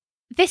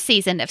This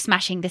season of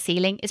Smashing the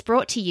Ceiling is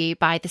brought to you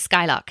by the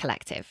Skylark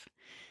Collective.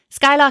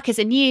 Skylark is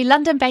a new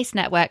London-based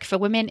network for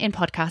women in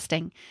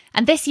podcasting,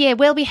 and this year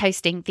we'll be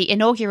hosting the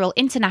inaugural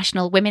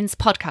International Women's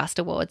Podcast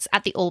Awards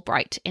at the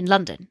Albright in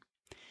London.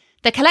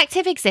 The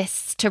collective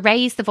exists to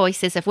raise the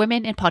voices of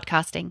women in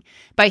podcasting,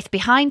 both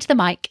behind the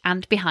mic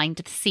and behind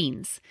the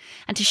scenes,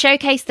 and to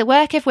showcase the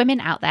work of women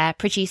out there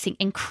producing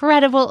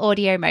incredible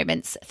audio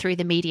moments through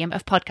the medium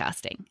of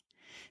podcasting.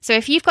 So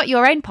if you've got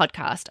your own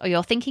podcast or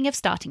you're thinking of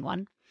starting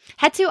one,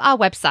 head to our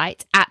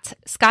website at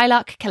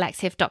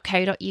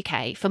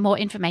skylarkcollective.co.uk for more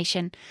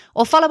information,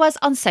 or follow us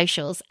on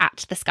socials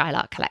at the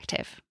Skylark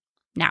Collective.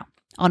 Now,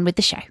 on with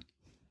the show.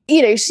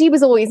 You know, she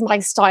was always my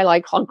style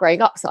icon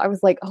growing up. So I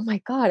was like, oh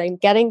my God, I'm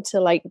getting to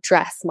like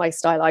dress my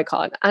style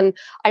icon. And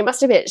I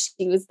must admit,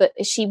 she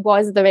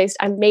was the most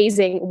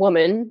amazing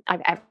woman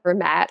I've ever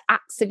met.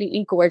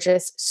 Absolutely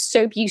gorgeous,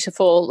 so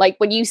beautiful. Like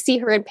when you see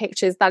her in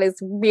pictures, that is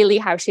really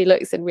how she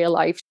looks in real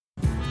life.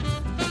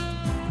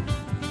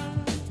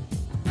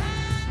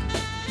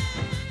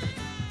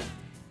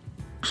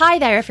 Hi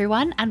there,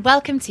 everyone, and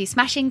welcome to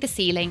Smashing the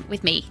Ceiling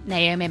with me,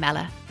 Naomi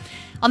Mellor.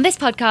 On this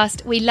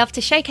podcast, we love to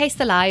showcase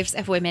the lives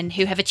of women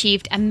who have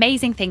achieved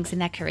amazing things in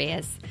their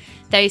careers,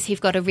 those who've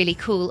got a really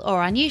cool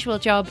or unusual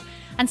job,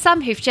 and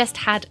some who've just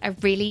had a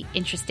really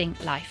interesting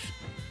life.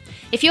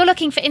 If you're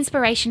looking for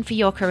inspiration for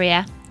your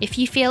career, if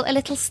you feel a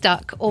little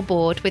stuck or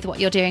bored with what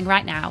you're doing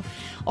right now,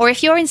 or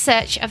if you're in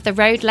search of the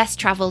road less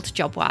travelled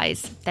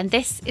job-wise, then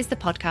this is the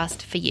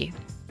podcast for you.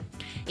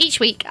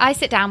 Each week, I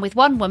sit down with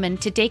one woman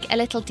to dig a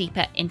little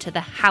deeper into the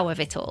how of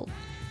it all.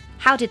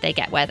 How did they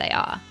get where they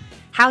are?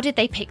 How did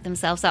they pick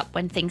themselves up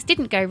when things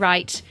didn't go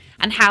right?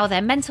 And how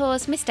their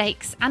mentors,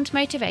 mistakes, and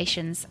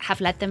motivations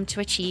have led them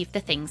to achieve the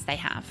things they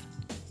have.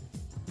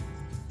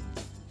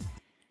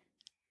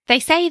 They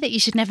say that you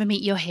should never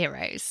meet your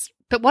heroes,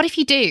 but what if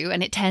you do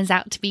and it turns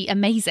out to be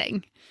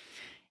amazing?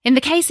 In the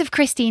case of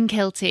Christine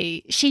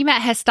Kilty, she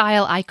met her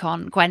style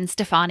icon, Gwen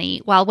Stefani,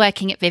 while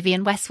working at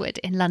Vivienne Westwood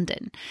in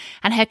London,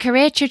 and her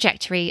career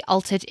trajectory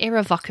altered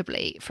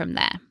irrevocably from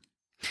there.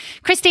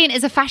 Christine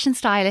is a fashion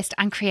stylist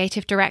and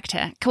creative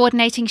director,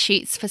 coordinating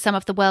shoots for some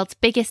of the world's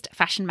biggest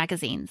fashion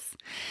magazines.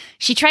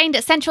 She trained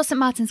at Central St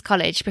Martin's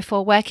College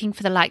before working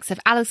for the likes of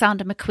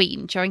Alexander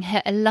McQueen during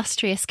her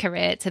illustrious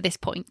career to this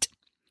point.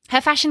 Her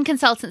fashion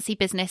consultancy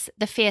business,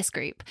 The Fierce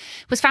Group,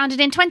 was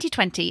founded in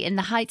 2020 in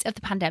the height of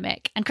the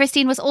pandemic, and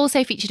Christine was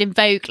also featured in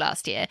Vogue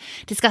last year,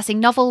 discussing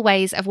novel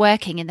ways of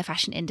working in the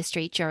fashion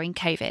industry during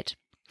COVID.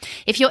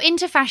 If you're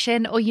into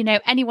fashion or you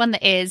know anyone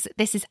that is,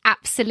 this is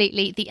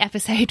absolutely the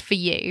episode for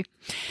you.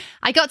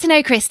 I got to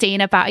know Christine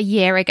about a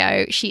year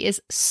ago. She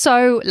is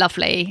so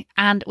lovely,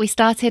 and we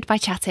started by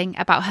chatting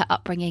about her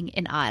upbringing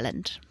in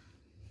Ireland.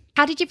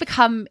 How did you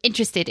become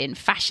interested in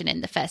fashion in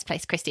the first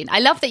place, Christine? I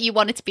love that you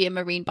wanted to be a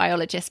marine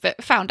biologist,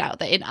 but found out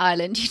that in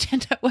Ireland you'd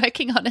end up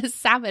working on a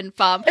salmon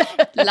farm.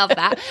 Love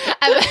that.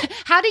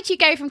 How did you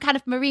go from kind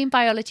of marine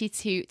biology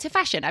to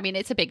fashion? I mean,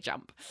 it's a big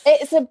jump.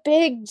 It's a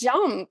big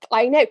jump.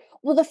 I know.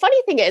 Well, the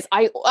funny thing is,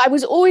 I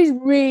was always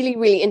really,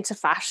 really into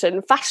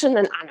fashion. Fashion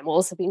and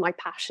animals have been my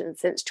passion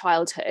since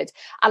childhood.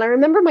 And I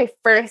remember my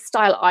first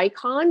style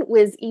icon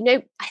was,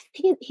 I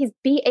think he's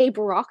B.A.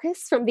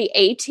 Baracus from the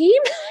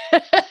A-Team.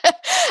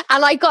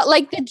 And I got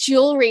like the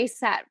jewelry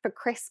set for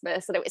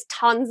Christmas, and it was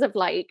tons of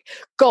like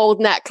gold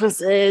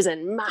necklaces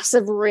and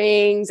massive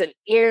rings and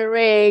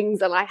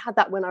earrings. And I had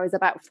that when I was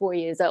about 4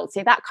 years old.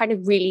 So that kind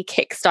of really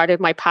kickstarted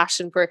my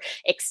passion for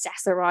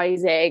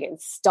accessorizing and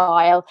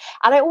style.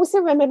 And I also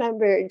remember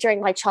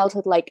during my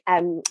childhood, like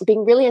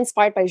being really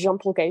inspired by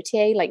Jean-Paul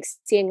Gaultier, like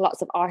seeing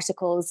lots of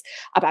articles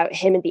about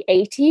him in the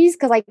 80s,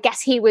 because I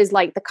guess he was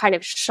like the kind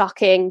of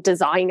shocking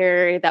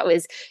designer that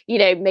was,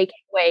 making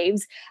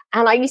waves.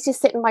 And I used to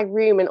sit in my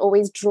room and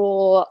always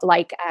draw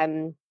like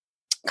kind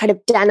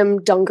of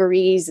denim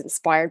dungarees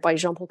inspired by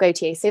Jean-Paul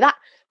Gaultier. So that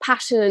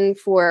passion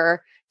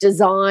for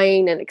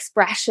design and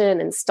expression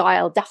and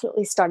style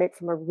definitely started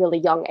from a really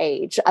young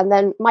age. And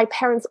then my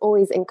parents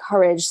always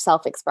encouraged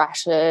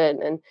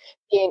self-expression and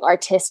being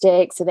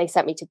artistic. So they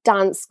sent me to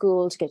dance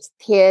school, to go to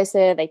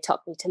theatre. They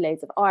took me to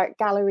loads of art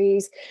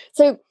galleries.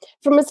 So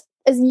from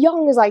as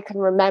young as I can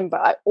remember,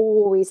 I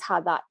always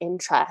had that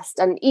interest.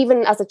 And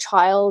even as a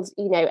child,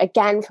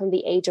 again, from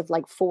the age of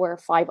like 4 or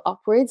 5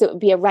 upwards, it would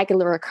be a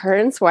regular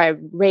occurrence where I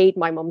raid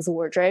my mum's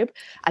wardrobe,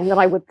 and then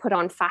I would put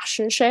on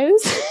fashion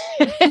shows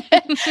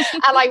and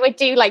I would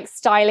do like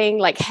styling,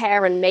 like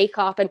hair and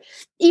makeup. And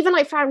even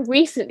I found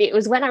recently, it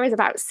was when I was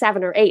about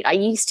 7 or 8, I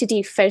used to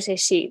do photo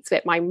shoots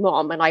with my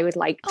mum, and I would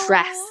like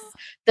dress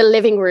the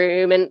living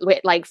room and with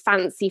like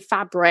fancy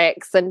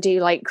fabrics and do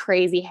like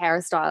crazy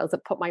hairstyles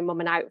and put my mum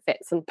in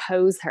outfits and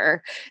pose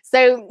her.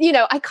 So,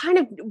 I kind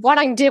of, what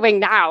I'm doing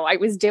now, I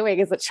was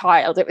doing as a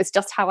child. It was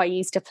just how I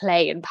used to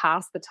play and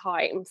pass the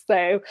time.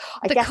 So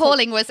the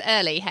calling was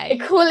early, hey?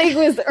 The calling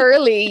was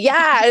early,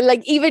 yeah. And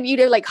like even,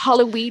 like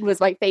Halloween was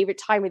my favorite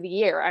time of the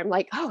year. I'm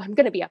like, oh, I'm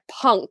going to be a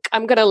punk.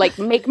 I'm going to like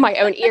make my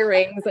own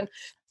earrings and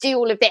do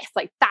all of this.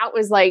 Like that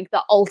was like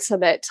the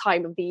ultimate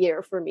time of the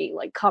year for me,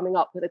 like coming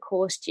up with a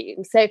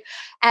costume. So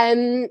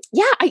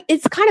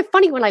it's kind of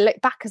funny when I look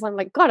back, because I'm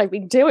like, God, I've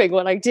been doing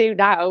what I do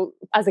now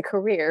as a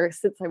career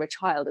since I'm a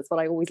child. Is what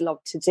I always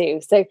loved to do.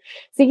 So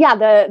yeah,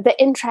 the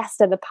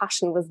interest and the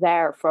passion was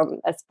there from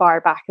as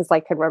far back as I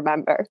can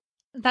remember.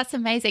 That's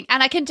amazing.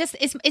 And I can just,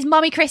 is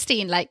Mommy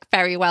Christine like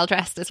very well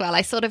dressed as well?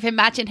 I sort of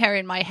imagine her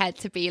in my head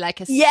to be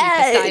like a super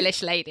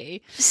stylish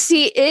lady.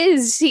 She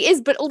is.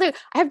 But although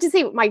I have to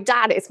say,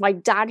 it's my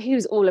dad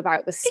who's all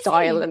about the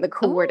style and the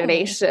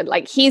coordination.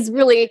 Like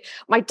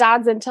my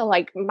dad's into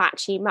like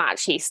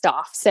matchy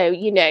stuff. So,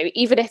 you know,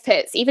 even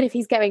if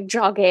he's going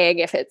jogging,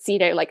 if it's, you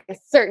know, like a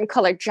certain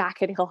colored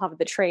jacket, he'll have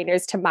the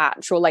trainers to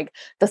match, or like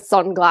the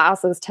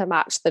sunglasses to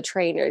match the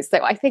trainers.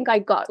 So I think I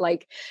got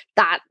like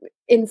that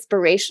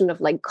inspiration of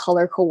like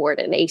color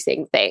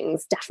coordinating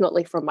things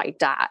definitely from my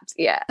dad.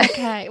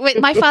 Okay. Well,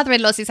 my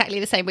father-in-law's exactly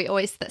the same. We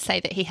always say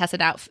that he has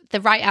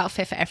the right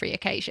outfit for every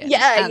occasion.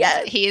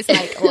 He is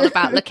like all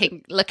about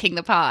looking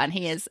the part, and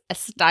he is a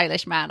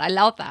stylish man. I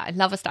love that. I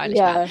love a stylish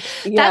man.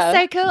 That's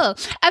so cool.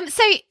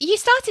 So you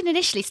started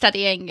initially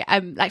studying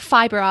like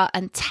fiber art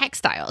and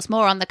textiles,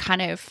 more on the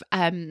kind of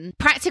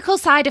practical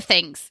side of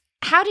things.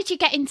 How did you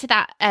get into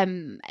that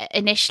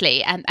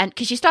initially? And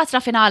because you started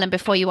off in Ireland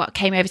before you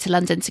came over to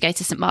London to go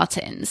to St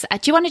Martin's. Do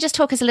you want to just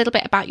talk us a little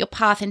bit about your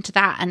path into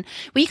that? And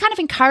were you kind of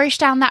encouraged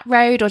down that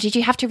road, or did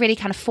you have to really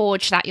kind of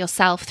forge that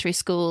yourself through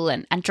school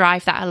and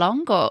drive that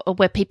along? Or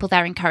were people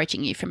there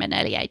encouraging you from an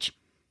early age?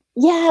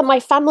 Yeah, my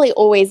family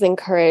always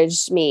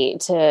encouraged me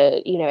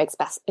to, you know,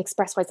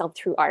 express myself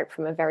through art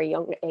from a very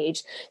young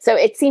age. So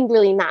it seemed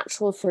really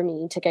natural for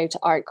me to go to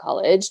art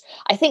college.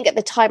 I think at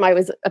the time I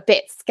was a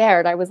bit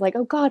scared. I was like,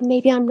 oh God,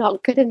 maybe I'm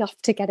not good enough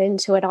to get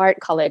into an art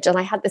college. And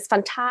I had this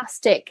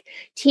fantastic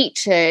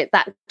teacher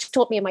that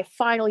taught me in my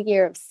final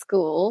year of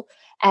school.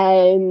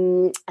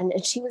 And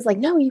she was like,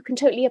 no, you can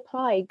totally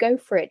apply, go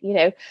for it, you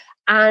know.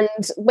 And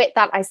with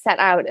that, I set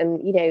out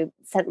and, you know,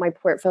 sent my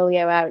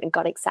portfolio out and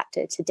got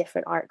accepted to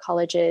different art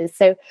colleges.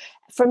 So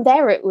from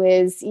there, it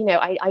was, you know,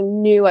 I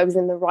knew I was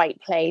in the right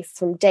place.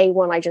 From day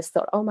one, I just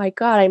thought, oh my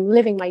God, I'm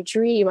living my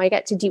dream. I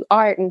get to do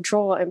art and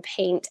draw and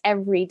paint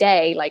every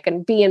day, like,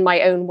 and be in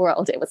my own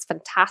world. It was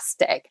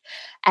fantastic.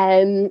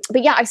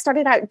 But yeah, I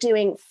started out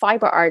doing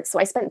fiber art. So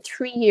I spent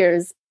 3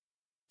 years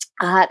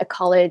at a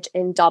college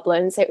in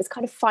Dublin. So it was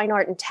kind of fine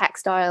art and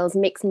textiles,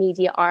 mixed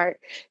media art.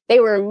 They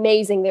were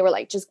amazing. They were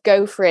like, just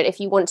go for it. If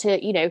you want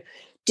to, you know,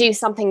 do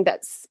something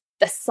that's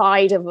the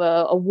side of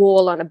a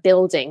wall on a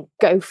building,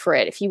 go for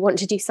it. If you want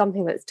to do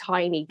something that's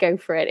tiny, go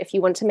for it. If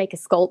you want to make a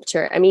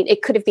sculpture, I mean,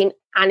 it could have been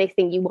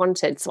anything you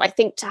wanted. So I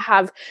think to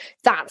have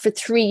that for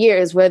 3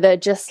 years where they're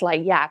just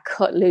like, yeah,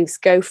 cut loose,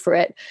 go for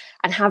it,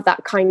 and have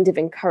that kind of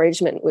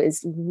encouragement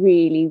was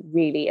really,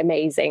 really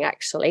amazing,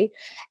 actually.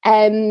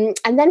 And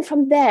then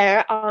from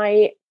there,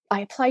 I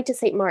applied to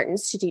St.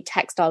 Martin's to do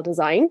textile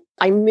design.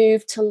 I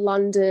moved to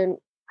London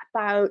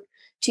about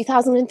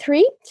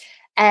 2003.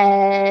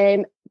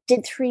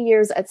 Did 3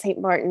 years at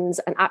St. Martin's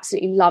and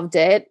absolutely loved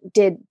it.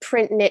 Did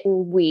print, knit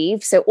and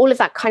weave. So all of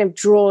that kind of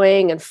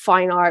drawing and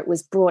fine art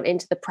was brought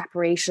into the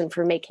preparation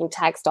for making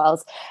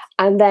textiles.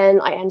 And then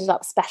I ended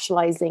up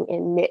specializing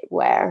in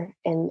knitwear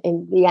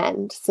in the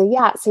end. So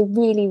yeah, so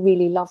really,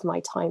 really loved my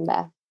time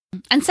there.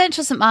 And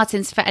Central St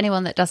Martin's, for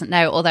anyone that doesn't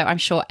know, although I'm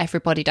sure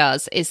everybody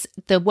does, is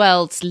the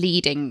world's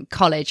leading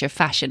college of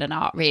fashion and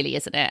art, really,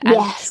 isn't it? And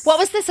yes. What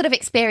was the sort of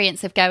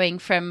experience of going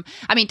from,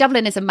 I mean,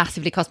 Dublin is a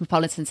massively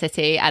cosmopolitan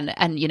city,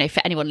 and you know,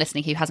 for anyone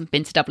listening who hasn't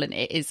been to Dublin,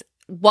 it is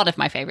one of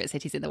my favourite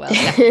cities in the world.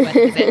 Definitely worth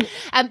a visit.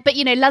 But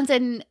you know,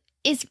 London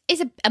is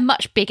a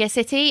much bigger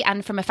city,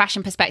 and from a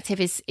fashion perspective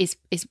is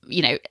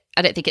you know,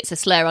 I don't think it's a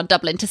slur on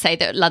Dublin to say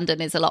that London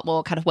is a lot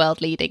more kind of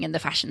world leading in the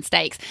fashion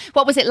stakes.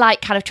 What was it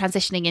like kind of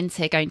transitioning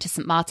into going to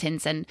St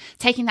Martin's and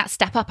taking that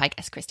step up, I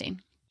guess,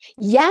 Christine?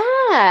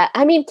 Yeah,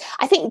 I mean,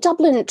 I think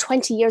Dublin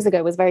 20 years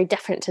ago was very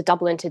different to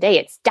Dublin today.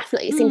 It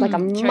seemed like a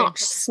much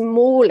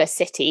smaller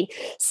city.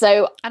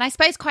 So, and I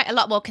suppose quite a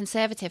lot more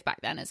conservative back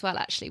then as well,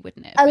 actually,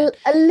 wouldn't it?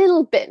 A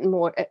little bit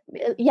more.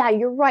 Yeah,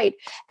 you're right.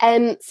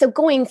 So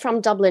going from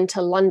Dublin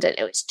to London,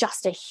 it was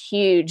just a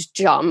huge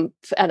jump.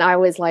 And I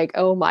was like,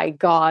 oh my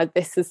God,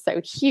 this is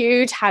so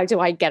huge. How do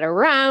I get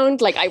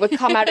around? Like I would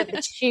come out of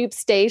the tube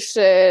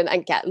station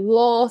and get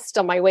lost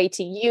on my way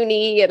to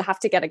uni and have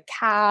to get a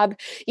cab,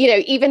 you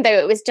know, even though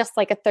it was just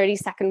like a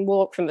 30-second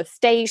walk from the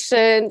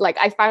station. Like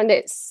I found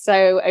it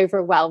so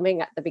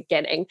overwhelming at the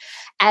beginning.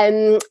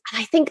 And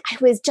I think I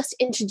was just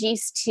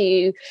introduced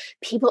to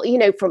people, you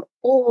know, from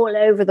all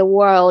over the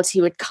world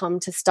who would come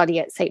to study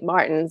at St.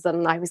 Martin's.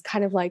 And I was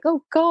kind of like,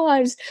 oh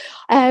God,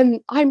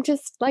 I'm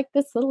just like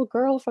this little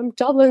girl from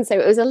Dublin. So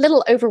it was a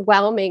little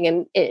overwhelming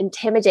and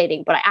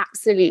intimidating, but I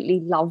absolutely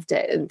loved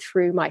it and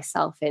threw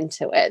myself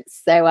into it.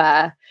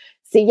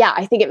 So yeah,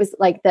 I think it was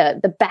like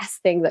the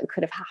best thing that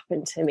could have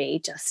happened to me,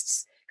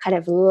 just kind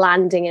of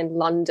landing in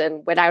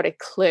London without a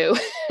clue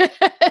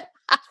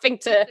having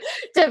to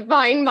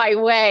find my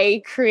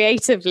way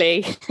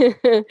creatively.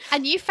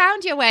 And you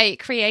found your way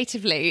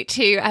creatively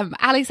to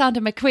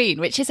Alexander McQueen,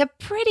 which is a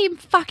pretty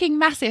fucking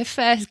massive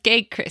first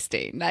gig,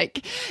 Christine.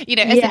 Like, you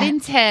know, as an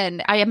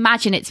intern, I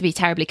imagine it to be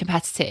terribly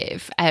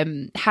competitive.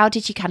 How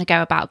did you kind of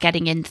go about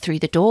getting in through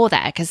the door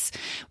there? Because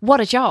what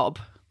a job.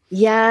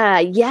 Yeah,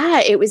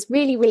 it was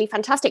really, really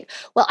fantastic.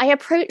 Well, I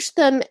approached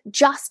them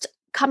just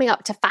coming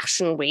up to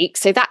Fashion Week.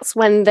 So that's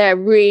when they're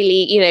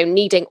really, you know,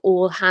 needing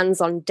all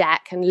hands on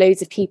deck and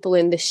loads of people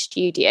in the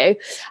studio.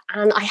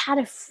 And I had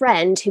a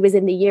friend who was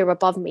in the year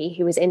above me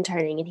who was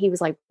interning, and he was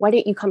like, why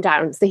don't you come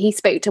down? So he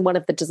spoke to one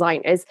of the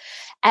designers.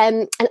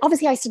 And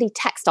obviously I studied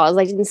textiles.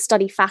 I didn't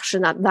study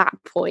fashion at that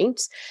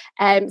point.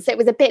 So it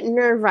was a bit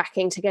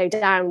nerve-wracking to go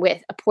down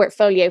with a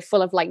portfolio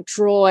full of like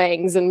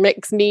drawings and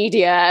mixed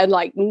media and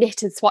like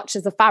knitted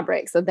swatches of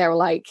fabric. So they were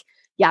like,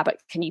 yeah,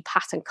 but can you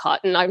pattern cut?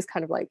 And I was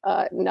kind of like,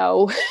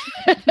 no.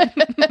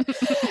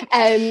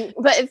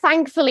 But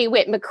thankfully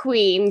with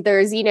McQueen,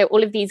 there's, you know,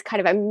 all of these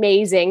kind of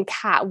amazing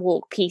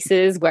catwalk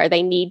pieces where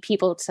they need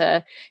people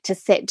to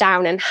sit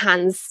down and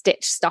hand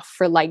stitch stuff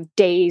for like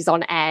days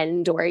on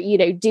end, or, you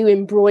know, do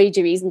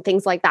embroideries and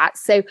things like that.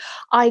 So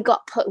I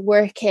got put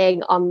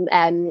working on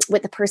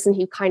with the person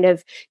who kind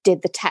of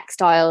did the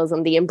textiles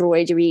and the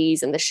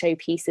embroideries and the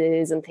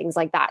showpieces and things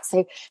like that.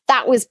 So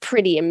that was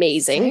pretty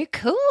amazing. So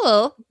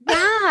cool.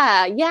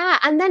 Yeah.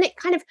 And then it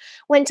kind of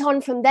went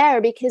on from there,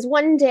 because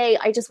one day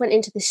I just went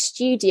into the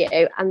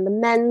studio and the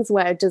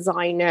menswear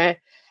designer,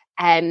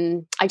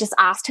 I just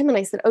asked him and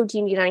I said, oh, do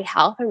you need any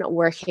help? I'm not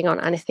working on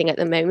anything at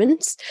the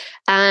moment.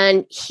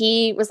 And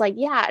he was like,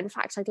 yeah, in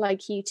fact, I'd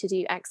like you to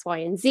do X, Y,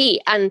 and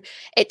Z. And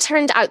it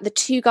turned out the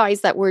two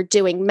guys that were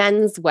doing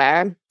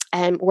menswear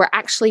were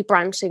actually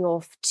branching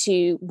off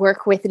to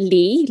work with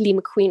Lee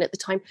McQueen at the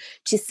time,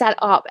 to set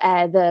up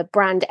the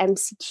brand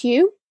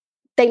MCQ.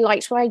 They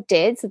liked what I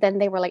did. So then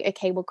they were like,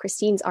 okay, well,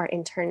 Christine's our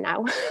intern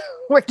now.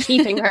 We're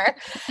keeping her.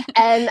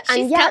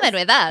 She's coming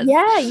with us.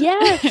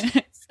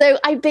 Yeah. So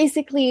I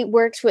basically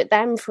worked with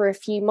them for a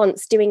few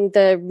months doing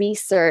the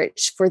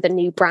research for the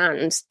new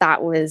brand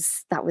that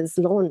was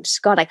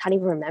launched. God, I can't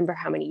even remember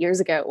how many years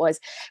ago it was.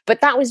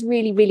 But that was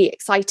really, really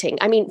exciting.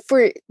 I mean,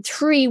 for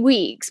 3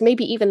 weeks,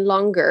 maybe even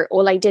longer,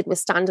 all I did was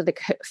stand at a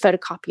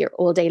photocopier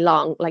all day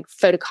long, like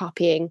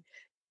photocopying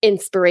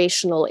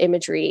inspirational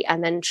imagery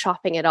and then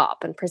chopping it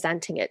up and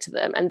presenting it to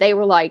them. And they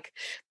were like,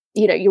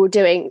 you know, you were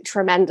doing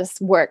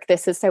tremendous work.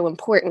 This is so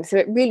important. So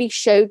it really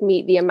showed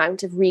me the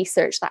amount of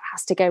research that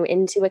has to go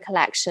into a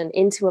collection,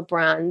 into a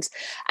brand.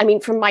 I mean,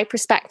 from my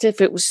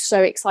perspective, it was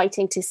so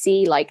exciting to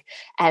see, like,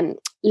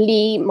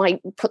 Lee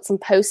might put some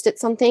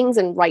post-its on things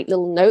and write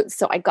little notes.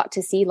 So I got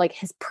to see like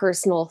his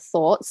personal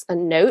thoughts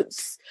and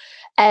notes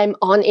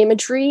on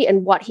imagery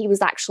and what he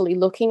was actually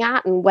looking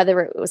at, and whether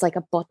it was like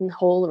a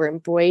buttonhole or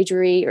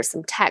embroidery or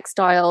some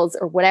textiles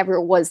or whatever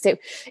it was. So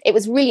it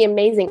was really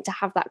amazing to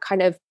have that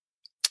kind of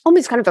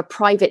almost kind of a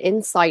private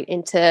insight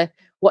into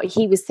what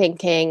he was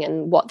thinking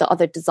and what the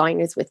other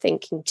designers were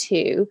thinking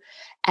too.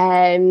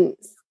 So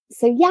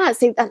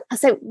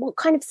what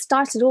kind of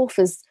started off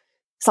as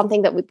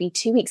something that would be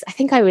 2 weeks. I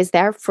think I was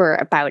there for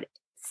about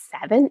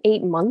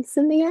 7-8 months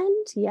in the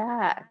end.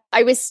 Yeah.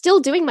 I was still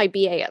doing my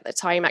BA at the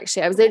time,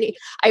 actually.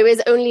 I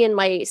was only in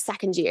my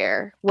second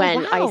year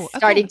when I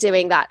started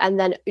doing that. And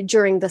then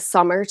during the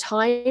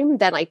summertime,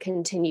 then I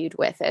continued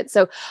with it.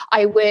 So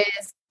I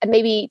was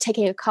maybe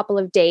taking a couple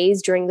of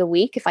days during the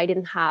week if I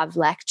didn't have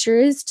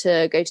lectures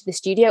to go to the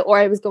studio, or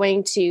I was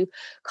going to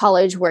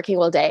college, working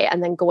all day,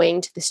 and then going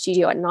to the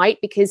studio at night,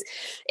 because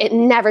it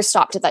never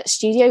stopped at that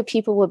studio.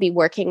 People would be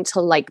working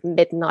till like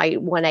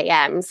midnight, 1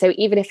 a.m. So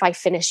even if I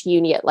finished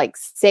uni at like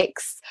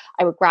 6,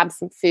 I would grab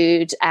some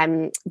food.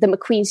 The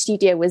McQueen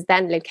studio was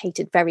then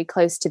located very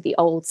close to the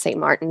old St.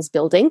 Martin's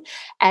building.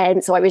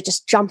 And so I would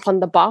just jump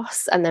on the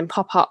bus and then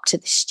pop up to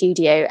the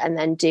studio and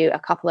then do a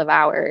couple of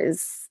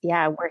hours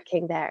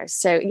working there.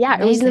 So yeah,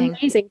 amazing. It was an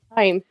amazing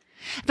time.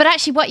 But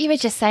actually what you were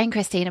just saying,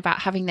 Christine, about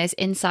having those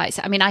insights,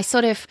 I mean, I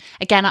sort of,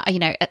 again,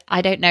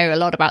 I don't know a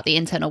lot about the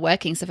internal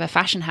workings of a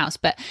fashion house,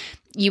 but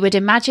you would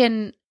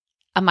imagine,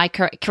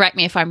 correct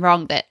me if I'm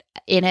wrong, that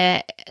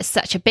in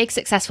such a big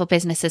successful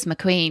business as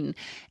McQueen,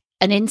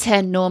 an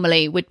intern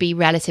normally would be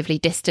relatively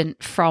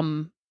distant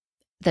from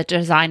the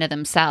designer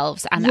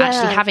themselves, and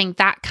actually having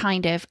that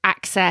kind of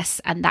access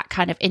and that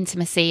kind of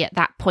intimacy at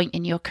that point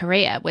in your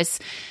career was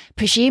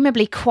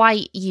presumably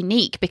quite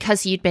unique,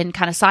 because you'd been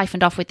kind of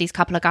siphoned off with these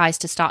couple of guys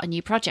to start a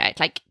new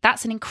project. Like,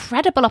 that's an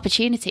incredible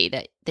opportunity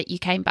that you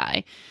came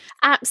by.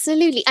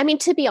 Absolutely. I mean,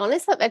 to be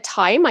honest, at the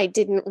time, I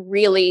didn't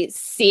really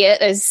see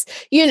it as,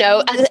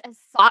 as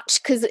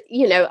such, because,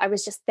 I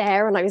was just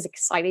there and I was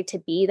excited to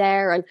be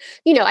there. And,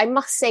 I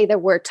must say there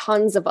were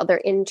tons of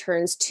other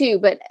interns too,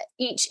 but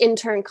each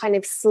intern kind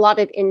of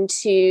slotted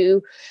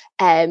into,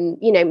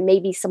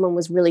 maybe someone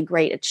was really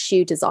great at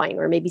shoe design,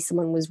 or maybe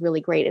someone was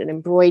really great at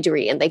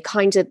embroidery, and they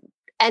kind of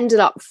ended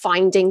up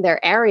finding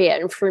their area.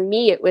 And for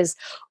me, it was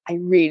I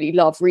really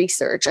love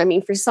research. I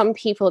mean, for some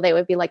people, they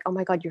would be like, oh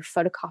my God, you're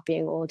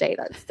photocopying all day.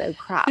 That's so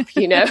crap,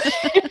 you know?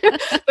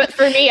 But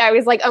for me, I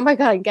was like, oh my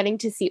God, I'm getting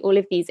to see all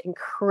of these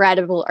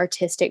incredible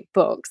artistic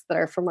books that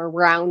are from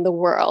around the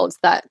world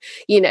that,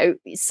 you know,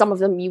 some of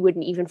them you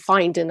wouldn't even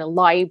find in a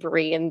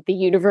library in the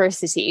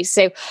university.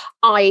 So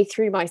I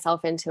threw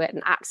myself into it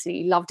and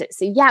absolutely loved it.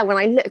 So yeah, when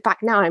I look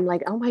back now, I'm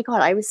like, oh my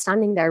God, I was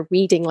standing there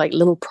reading like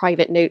little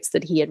private notes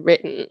that he had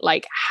written.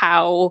 Like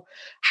how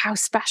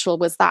special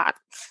was that?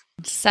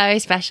 So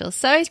special,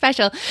 so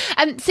special.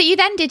 So you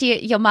then did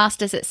your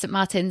master's at St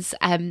Martin's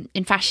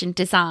in fashion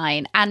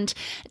design, and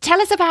tell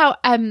us about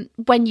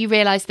when you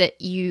realised that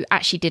you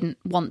actually didn't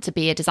want to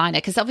be a designer,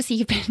 because obviously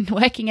you've been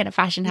working in a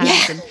fashion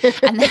house,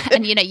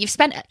 and you know you've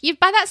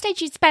by that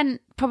stage you'd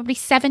spent probably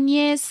 7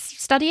 years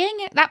studying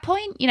at that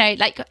point. You know,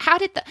 like how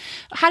did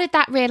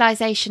that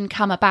realisation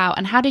come about,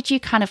 and how did you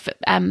kind of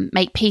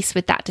make peace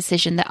with that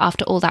decision that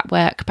after all that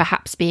work,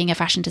 perhaps being a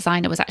fashion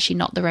designer was actually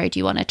not the road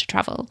you wanted to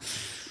travel?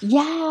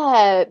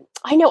 Yeah,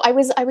 I know. I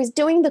was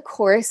doing the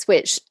course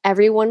which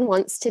everyone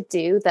wants to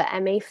do, the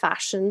MA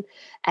Fashion,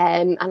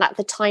 and at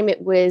the time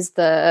it was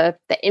the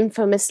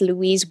infamous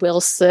Louise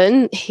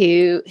Wilson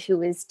who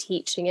was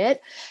teaching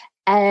it,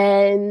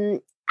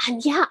 and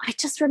yeah, I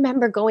just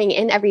remember going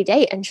in every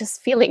day and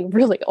just feeling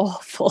really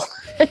awful,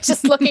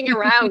 just looking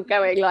around,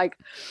 going like,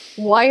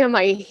 "Why am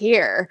I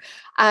here?"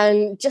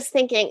 And just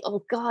thinking,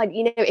 oh God,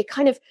 you know, it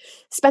kind of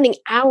spending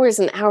hours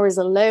and hours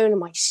alone in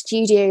my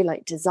studio,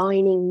 like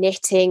designing,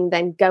 knitting,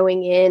 then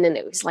going in, and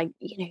it was like,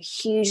 you know,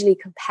 hugely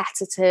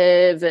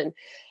competitive. And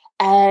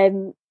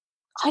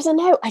I don't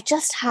know, I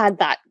just had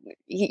that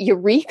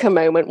eureka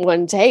moment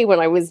one day when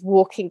I was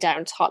walking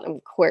down Tottenham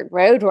Court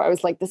Road, where I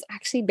was like, this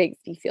actually makes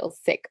me feel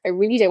sick. I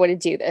really don't want to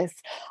do this.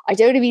 I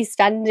don't want to be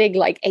spending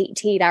like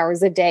 18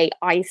 hours a day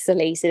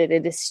isolated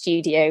in a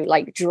studio,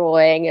 like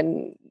drawing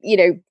and, you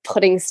know,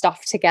 putting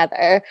stuff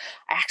together.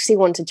 I actually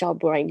want a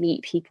job where I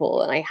meet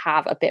people and I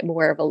have a bit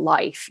more of a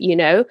life, you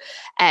know.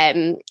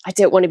 I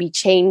don't want to be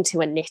chained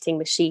to a knitting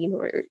machine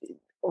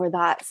or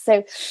that.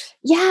 So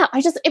yeah,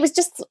 it was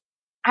just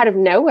out of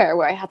nowhere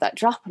where I had that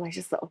drop, and I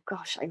just thought, oh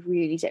gosh, I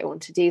really don't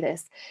want to do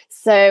this.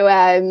 So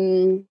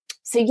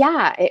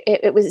yeah,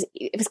 it was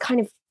kind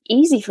of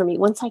easy for me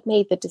once I'd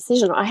made the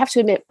decision. I have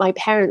to admit, my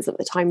parents at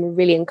the time were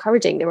really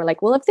encouraging. They were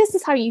like, well, if this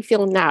is how you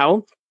feel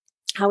now,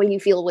 how will you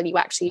feel when you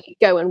actually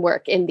go and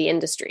work in the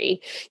industry?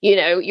 You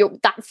know,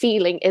 that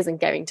feeling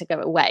isn't going to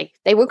go away.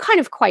 They were kind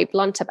of quite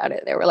blunt about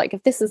it. They were like,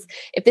 if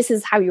this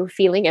is how you're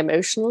feeling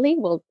emotionally,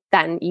 well,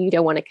 then you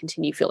don't want to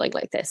continue feeling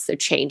like this. So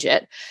change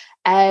it.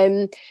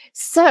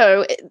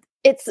 So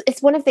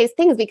it's one of those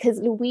things, because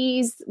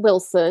Louise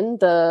Wilson,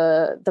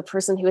 the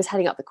person who was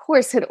heading up the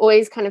course, had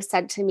always kind of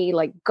said to me,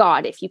 like,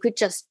 God, if you could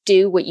just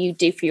do what you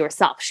do for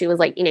yourself. She was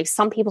like, you know,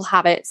 some people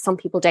have it, some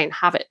people don't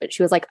have it. But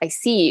she was like, I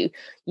see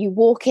you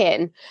walk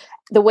in,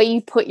 the way you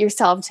put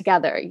yourself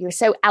together, you're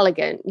so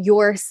elegant.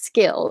 Your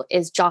skill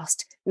is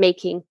just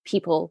making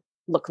people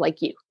look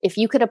like you. If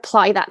you could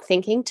apply that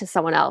thinking to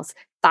someone else,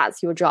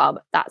 that's your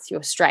job, that's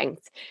your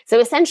strength. So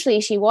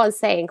essentially she was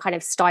saying kind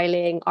of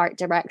styling, art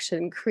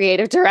direction,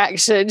 creative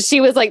direction.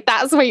 She was like,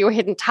 that's where your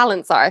hidden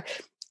talents are.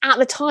 At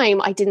the time,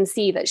 I didn't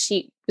see that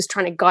she was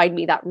trying to guide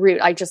me that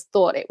route. I just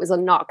thought it was a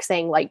knock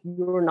saying like,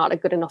 you're not a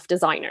good enough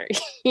designer,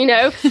 you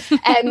know?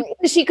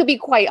 She could be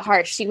quite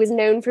harsh. She was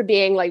known for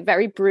being like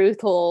very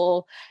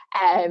brutal,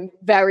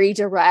 very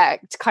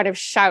direct, kind of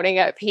shouting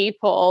at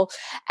people.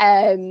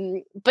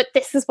 But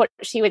this is what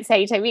she would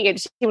say to me.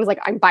 And she was like,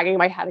 I'm banging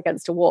my head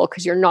against a wall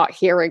because you're not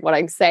hearing what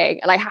I'm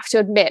saying. And I have to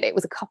admit, it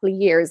was a couple of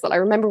years that I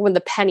remember when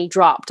the penny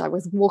dropped. I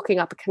was walking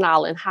up a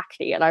canal in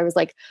Hackney and I was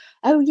like,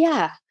 oh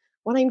yeah,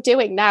 what I'm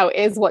doing now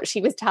is what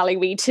she was telling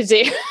me to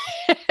do.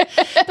 But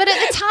at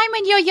the time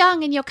when you're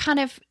young and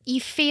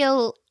you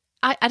feel,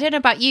 I don't know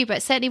about you,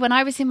 but certainly when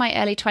I was in my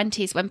early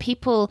 20s, when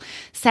people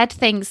said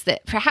things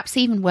that perhaps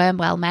even weren't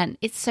well meant,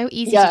 it's so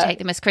easy to take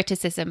them as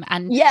criticism.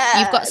 And you've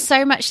got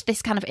so much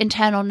this kind of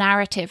internal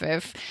narrative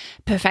of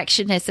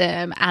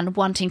perfectionism and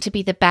wanting to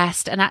be the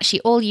best. And actually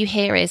all you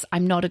hear is,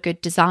 I'm not a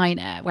good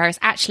designer. Whereas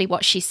actually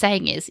what she's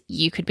saying is,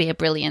 you could be a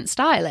brilliant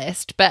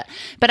stylist. But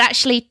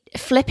actually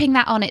flipping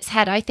that on its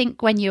head, I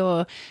think when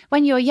you're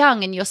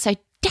young and you're so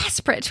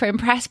desperate to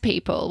impress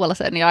people, well,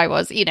 certainly I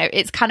was, you know,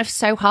 it's kind of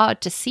so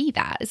hard to see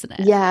that, isn't it?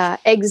 Yeah,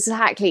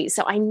 exactly.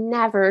 So I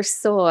never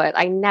saw it.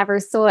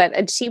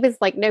 And she was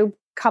like, no,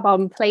 come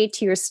on, play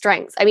to your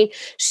strengths. I mean,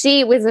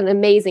 she was an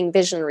amazing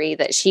visionary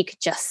that she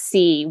could just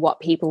see what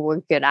people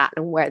were good at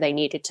and where they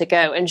needed to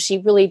go. And she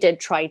really did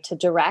try to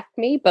direct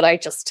me, but I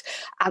just,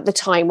 at the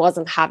time,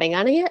 wasn't having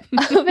any of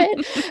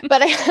it.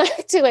 But I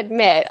have to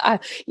admit,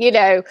 you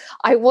know,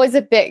 I was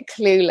a bit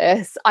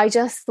clueless. I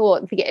just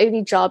thought the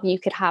only job you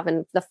could have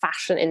in the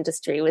fashion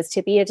industry was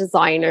to be a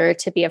designer,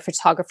 to be a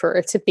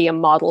photographer, to be a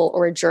model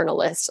or a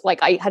journalist.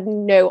 Like I had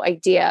no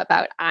idea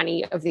about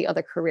any of the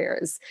other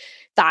careers.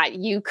 that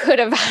you could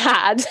have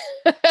had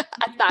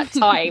at that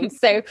time.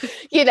 So,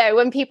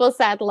 when people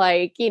said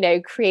like,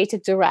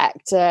 creative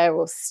director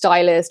or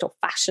stylist or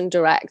fashion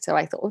director,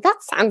 I thought, well, that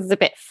sounds a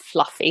bit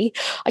fluffy.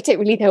 I don't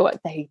really know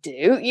what they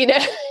do.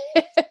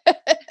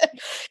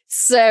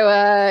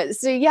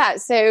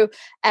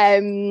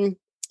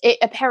 It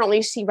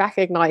apparently she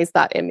recognized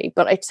that in me,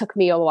 but it took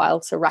me a while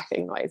to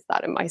recognize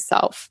that in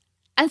myself.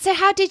 And so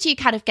how did you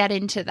kind of get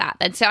into that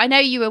then? So I know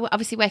you were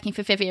obviously working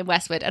for Vivienne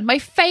Westwood, and my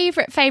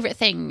favourite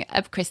thing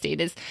of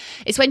Christine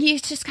is when you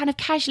just kind of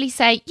casually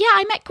say, yeah,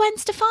 I met Gwen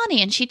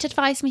Stefani and she'd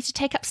advised me to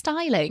take up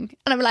styling.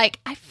 And I'm like,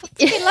 I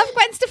fucking love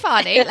Gwen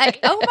Stefani. Like,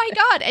 oh my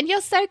God. And you're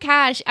so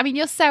cash. I mean,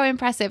 you're so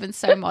impressive and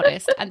so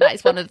modest. And that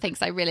is one of the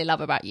things I really love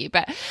about you.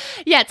 But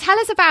yeah, tell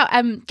us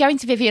about going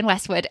to Vivienne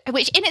Westwood,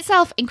 which in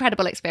itself,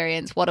 incredible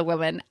experience. What a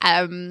woman.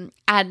 And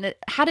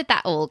how did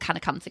that all kind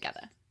of come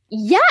together?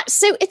 Yeah,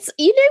 so it's,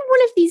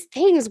 one of these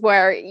things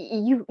where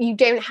you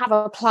don't have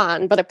a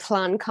plan, but a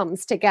plan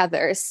comes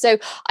together. So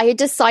I had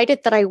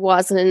decided that I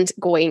wasn't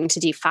going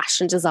to do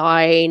fashion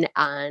design,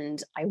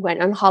 and I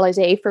went on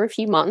holiday for a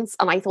few months,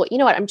 and I thought, you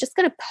know what, I'm just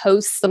going to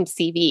post some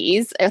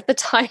CVs. At the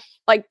time,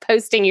 like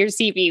posting your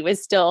CV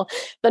was still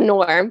the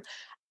norm.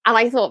 And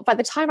I thought, by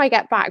the time I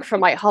get back from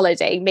my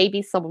holiday,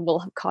 maybe someone will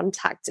have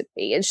contacted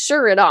me. And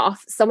sure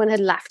enough, someone had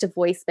left a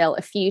voicemail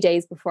a few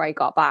days before I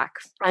got back.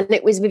 And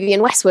it was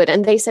Vivienne Westwood.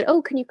 And they said,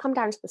 oh, can you come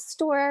down to the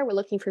store? We're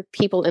looking for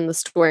people in the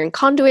store in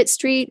Conduit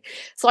Street.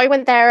 So I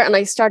went there and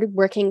I started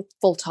working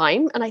full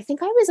time. And I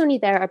think I was only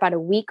there about a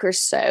week or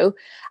so.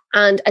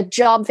 And a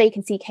job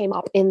vacancy came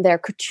up in their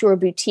couture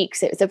boutique.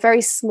 So it was a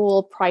very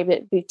small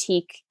private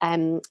boutique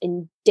in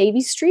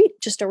Davy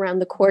Street, just around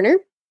the corner.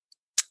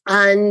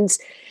 And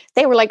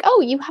they were like,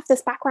 oh, you have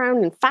this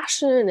background in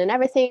fashion and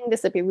everything.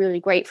 This would be really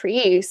great for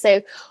you.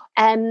 So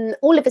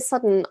all of a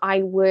sudden,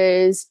 I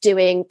was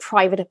doing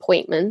private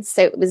appointments.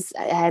 So it was,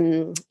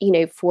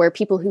 for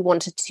people who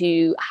wanted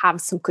to have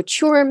some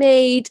couture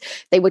made.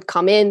 They would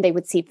come in, they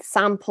would see the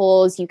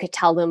samples. You could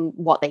tell them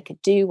what they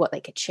could do, what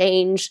they could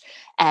change.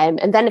 And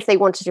then if they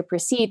wanted to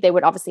proceed, they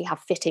would obviously have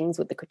fittings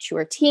with the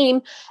couture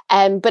team.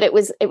 But it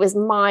was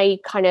my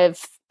kind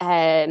of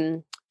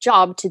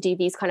job to do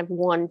these kind of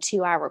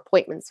 1-2 hour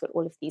appointments with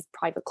all of these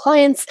private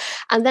clients.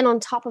 And then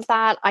on top of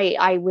that,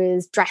 I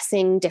was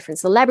dressing different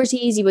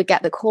celebrities. You would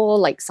get the call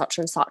like such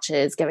and such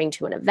is going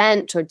to an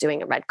event or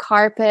doing a red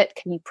carpet.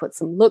 Can you put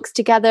some looks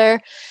together?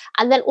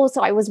 And then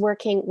also I was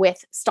working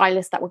with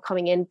stylists that were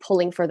coming in,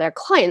 pulling for their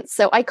clients.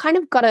 So I kind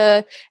of got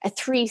a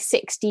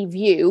 360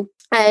 view.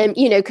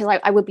 Because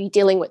I would be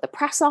dealing with the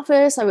press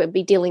office, I would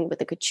be dealing with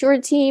the couture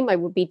team, I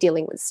would be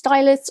dealing with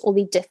stylists, all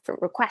the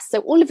different requests. So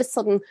all of a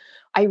sudden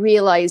I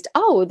realized,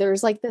 oh,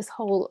 there's like this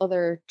whole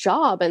other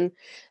job, and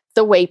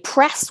the way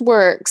press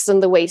works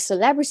and the way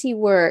celebrity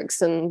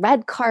works and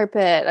red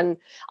carpet. And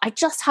I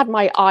just had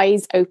my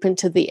eyes open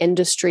to the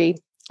industry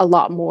a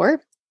lot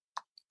more,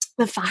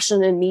 the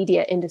fashion and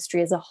media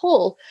industry as a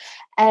whole.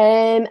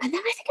 And then I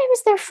think I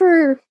was there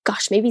for,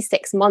 maybe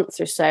 6 months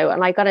or so.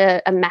 And I got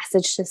a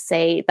message to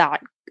say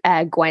that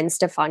Gwen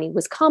Stefani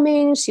was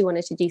coming. She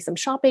wanted to do some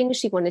shopping.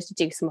 She wanted to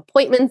do some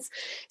appointments.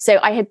 So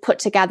I had put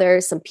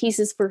together some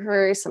pieces for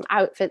her, some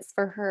outfits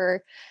for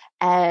her.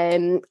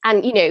 And,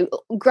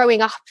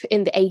 growing up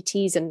in the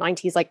 80s and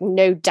 90s, like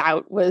no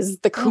doubt was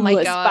the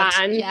coolest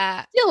band.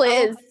 Yeah. Still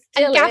is.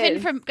 And Gavin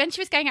from when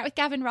she was going out with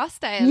Gavin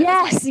Rossdale.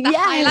 Yes, the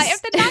highlight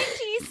of the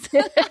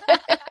 90s.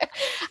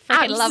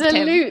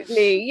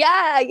 Absolutely.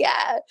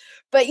 Yeah.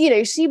 But,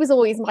 she was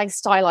always my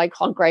style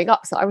icon growing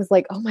up. So I was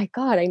like, oh my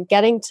God, I'm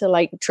getting to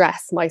like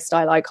dress my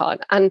style icon.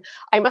 And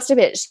I must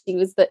admit, she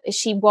was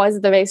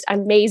the most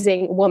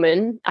amazing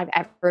woman I've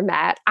ever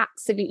met.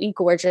 Absolutely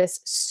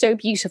gorgeous. So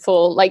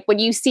beautiful. Like when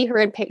you see her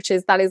in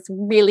pictures, that is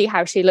really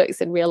how she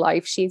looks in real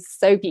life. She's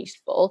so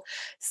beautiful,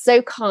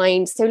 so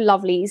kind, so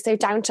lovely, so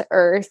down to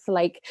earth,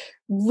 like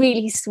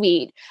really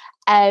sweet.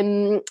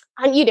 And,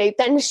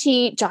 then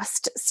she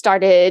just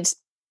started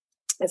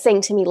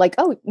saying to me like,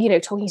 oh,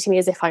 talking to me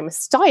as if I'm a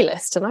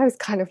stylist. And I was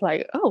kind of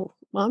like, oh,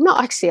 well, I'm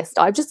not actually a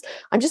stylist.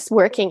 I'm just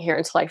working here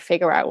until I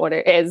figure out what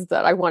it is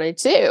that I want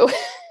to do.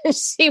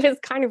 She was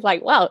kind of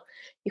like, well,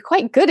 you're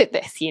quite good at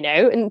this,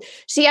 And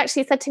she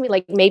actually said to me,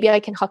 like, maybe I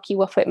can hook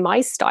you up with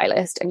my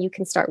stylist and you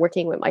can start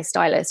working with my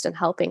stylist and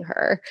helping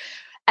her.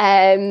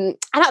 And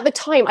at the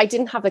time, I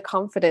didn't have the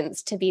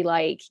confidence to be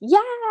like,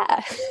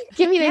 yeah,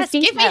 give me those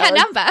details. Give me her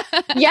number.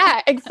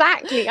 Yeah,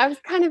 exactly. I was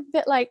kind of a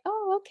bit like,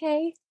 oh,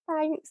 okay,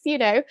 thanks,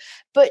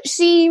 but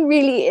she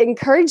really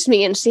encouraged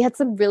me and she had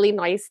some really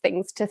nice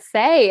things to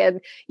say.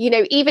 And,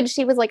 even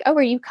she was like, oh,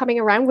 are you coming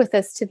around with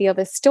us to the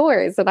other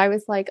stores? And I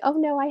was like, oh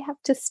no, I have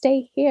to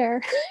stay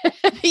here,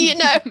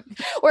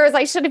 whereas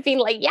I should have been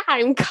like, yeah,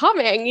 I'm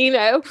coming,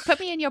 Put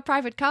me in your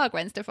private car,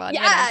 Gwen Stefani.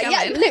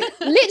 Yeah.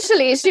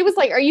 Literally, she was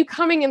like, are you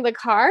coming in the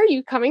car? Are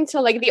you coming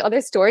to like the other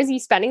stores? Are you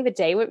spending the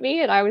day with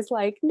me? And I was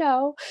like,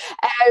 no.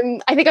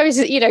 I think I was,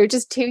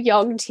 just too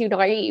young, too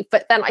naive.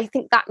 But then I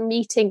think that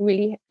meeting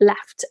really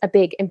left a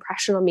big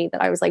impression on me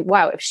that I was like,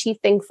 wow, if she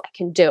thinks I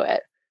can do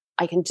it,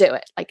 I can do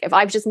it. Like if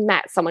I've just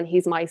met someone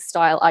who's my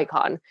style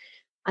icon,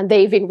 And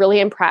they've been really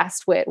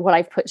impressed with what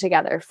I've put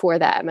together for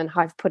them and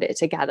how I've put it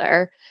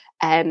together.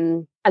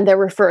 And they're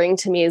referring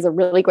to me as a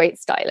really great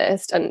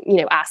stylist and, you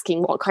know,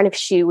 asking what kind of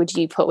shoe would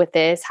you put with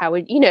this? How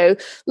would, you know,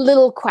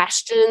 little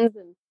questions.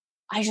 And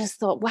I just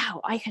thought,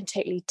 wow, I can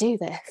totally do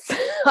this.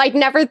 I'd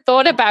never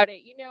thought about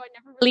it. You know, I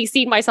never really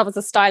seen myself as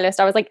a stylist.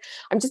 I was like,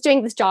 I'm just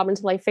doing this job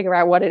until I figure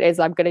out what it is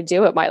I'm going to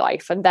do with my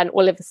life. And then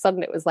all of a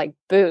sudden it was like,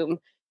 boom,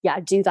 yeah,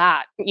 do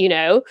that, you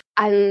know,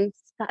 and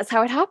that's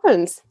how it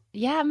happened.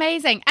 Yeah,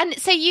 amazing. And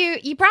so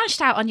you branched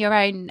out on your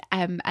own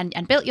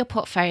and built your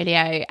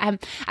portfolio. And,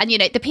 you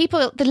know,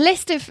 the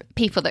list of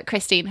people that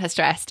Christine has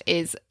dressed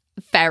is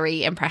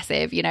very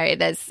impressive. You know,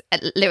 there's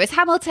Lewis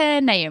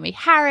Hamilton, Naomi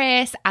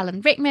Harris, Alan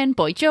Rickman,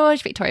 Boy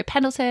George, Victoria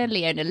Pendleton,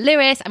 Leona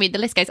Lewis. I mean, the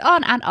list goes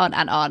on and on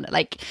and on.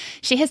 Like,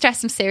 she has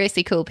dressed some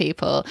seriously cool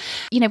people.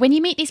 You know, when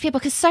you meet these people,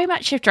 because so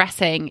much of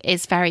dressing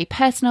is very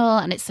personal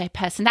and it's so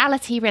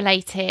personality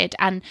related.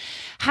 And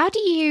how do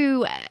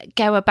you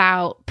go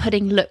about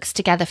putting looks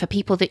together for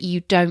people that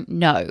you don't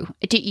know?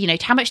 You know,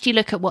 how much do you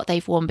look at what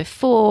they've worn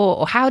before,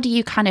 or how do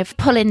you kind of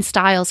pull in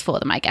styles for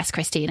them, I guess,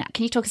 Christina?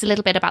 Can you talk us a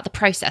little bit about the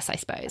process, I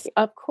suppose?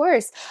 Of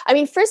course. I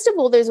mean, first of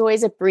all, there's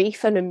always a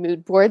brief and a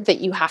mood board that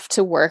you have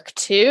to work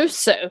to.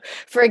 So,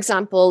 for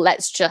example,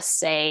 let's just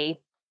say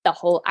the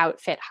whole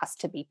outfit has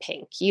to be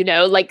pink, you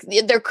know, like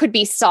there could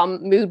be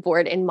some mood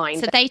board in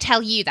mind. So they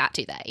tell you that,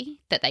 do they?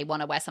 That they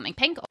want to wear something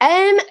pink?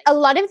 A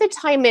lot of the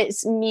time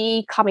it's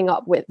me coming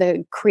up with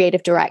the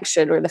creative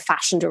direction or the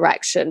fashion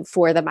direction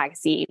for the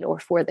magazine or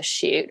for the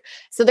shoot.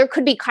 So there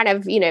could be kind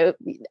of, you know,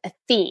 a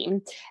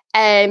theme.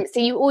 So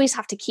you always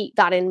have to keep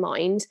that in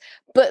mind.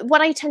 But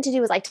what I tend to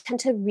do is I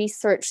tend to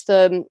research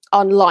them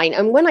online.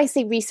 And when I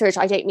say research,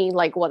 I don't mean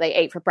like what they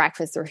ate for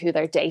breakfast or who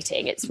they're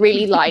dating. It's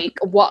really like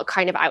what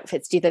kind of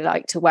outfits do they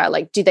like to wear?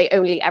 Like, do they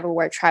only ever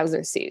wear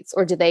trouser suits,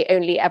 or do they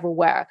only ever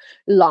wear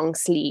long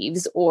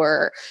sleeves,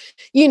 or,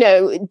 you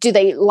know, do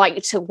they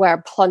like to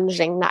wear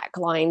plunging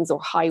necklines or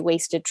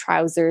high-waisted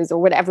trousers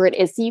or whatever it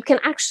is? So you can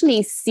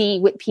actually see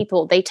with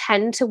people, they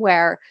tend to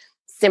wear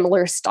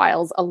similar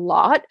styles a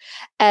lot.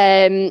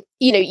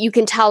 You know, you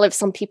can tell if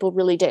some people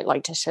really don't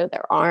like to show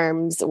their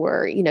arms,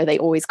 or, you know, they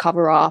always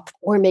cover up,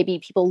 or maybe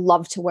people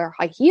love to wear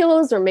high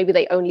heels, or maybe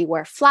they only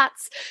wear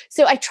flats.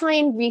 So I try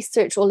and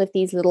research all of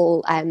these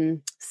little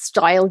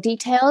style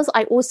details.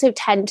 I also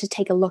tend to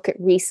take a look at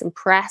recent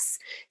press,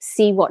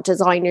 see what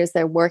designers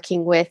they're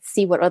working with,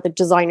 see what other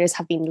designers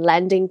have been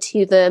lending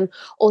to them.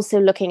 Also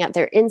looking at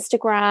their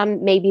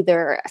Instagram, maybe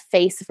they're a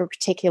face of a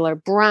particular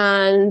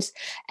brand,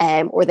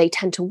 or they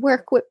tend to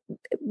work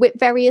with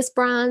various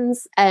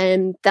brands.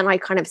 And then I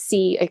kind of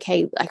see,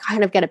 okay, I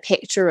kind of get a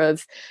picture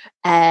of,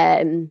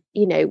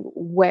 you know,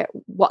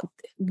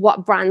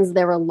 what brands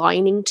they're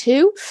aligning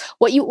to.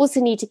 What you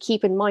also need to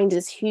keep in mind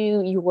is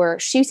who you were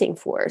shooting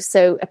for.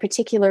 So a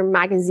particular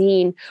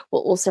magazine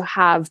will also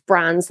have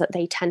brands that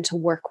they tend to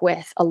work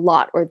with a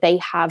lot, or they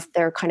have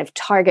their kind of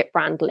target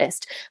brand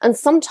list. And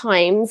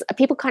sometimes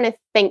people kind of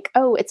think,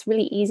 oh, it's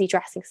really easy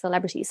dressing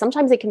celebrities.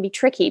 Sometimes it can be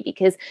tricky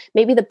because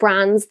maybe the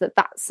brands that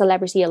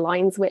celebrity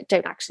aligns with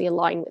don't actually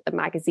align with the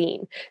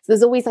magazine. So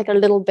there's always like a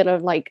little bit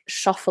of like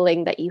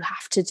shuffling that you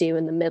have to do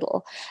in the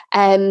middle.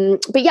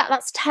 But yeah,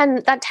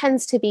 that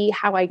tends to be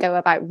how I go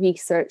about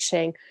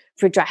researching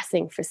for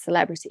dressing for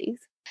celebrities.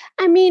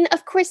 I mean,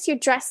 of course, you're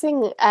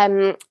dressing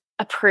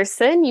a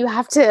person, you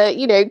have to,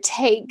 you know,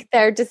 take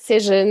their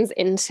decisions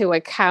into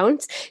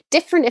account.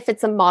 Different if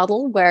it's a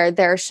model where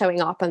they're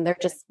showing up and they're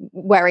just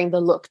wearing the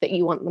look that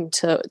you want them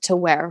to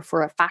wear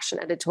for a fashion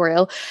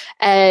editorial.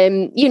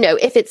 You know,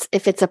 if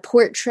it's a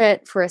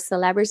portrait for a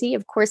celebrity,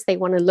 of course they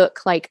want to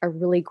look like a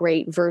really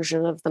great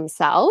version of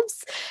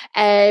themselves.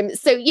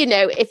 So, you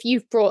know, if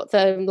you've brought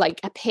them like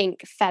a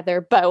pink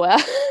feather boa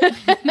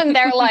and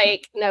they're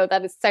like, no,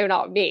 that is so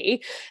not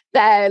me,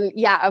 then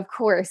yeah, of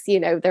course, you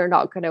know, they're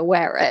not going to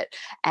wear it.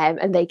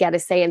 And they get a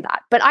say in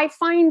that. But I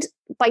find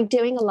by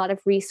doing a lot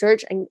of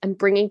research and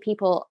bringing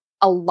people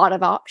a lot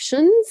of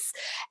options,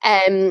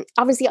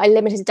 obviously I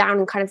limit it down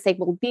and kind of say,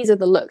 well, these are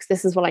the looks,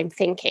 this is what I'm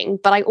thinking.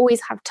 But I always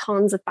have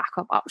tons of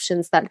backup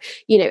options that,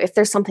 you know, if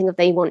there's something that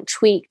they want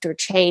tweaked or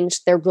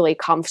changed, they're really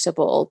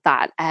comfortable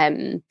that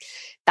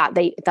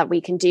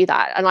we can do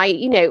that. And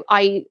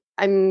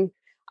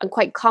I'm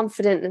quite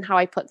confident in how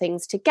I put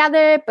things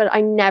together, but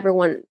I never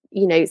want,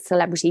 you know,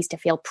 celebrities to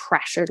feel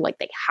pressured like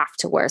they have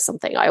to wear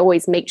something. I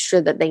always make sure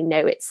that they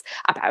know it's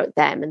about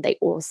them and they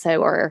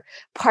also are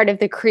part of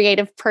the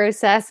creative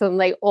process and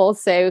they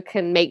also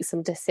can make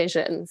some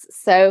decisions.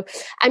 So,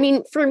 I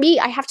mean, for me,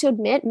 I have to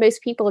admit,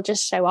 most people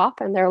just show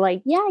up and they're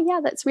like, yeah,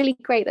 that's really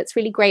great. That's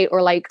really great.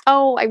 Or like,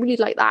 oh, I really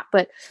like that,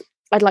 but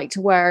I'd like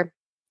to wear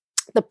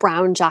the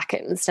brown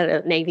jacket instead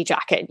of the navy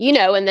jacket, you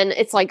know, and then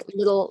it's like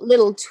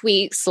little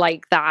tweaks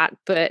like that.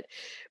 But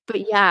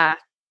yeah,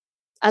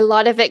 a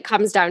lot of it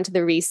comes down to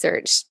the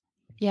research.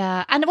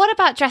 Yeah. And what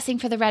about dressing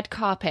for the red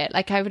carpet?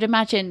 Like, I would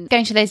imagine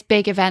going to those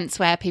big events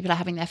where people are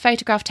having their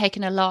photograph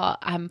taken a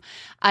lot.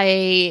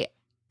 I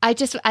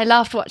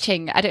laughed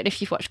watching, I don't know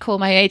if you've watched Call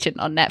My Agent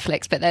on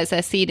Netflix, but there's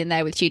a scene in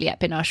there with Juliette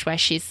Binoche where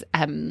she's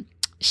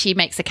she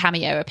makes a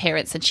cameo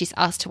appearance and she's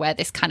asked to wear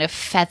this kind of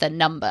feather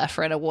number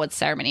for an awards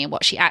ceremony, and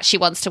what she actually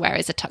wants to wear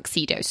is a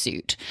tuxedo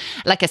suit,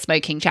 like a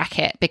smoking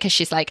jacket, because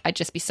she's like, I'd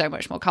just be so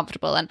much more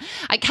comfortable. And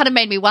it kind of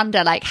made me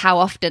wonder, like, how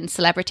often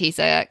celebrities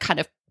are kind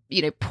of,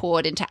 you know,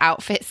 poured into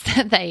outfits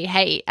that they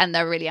hate and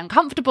they're really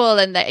uncomfortable,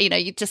 and that, you know,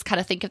 you just kind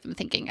of think of them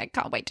thinking, I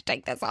can't wait to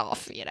take this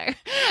off, you know.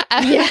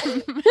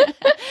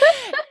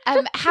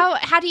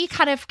 How do you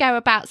kind of go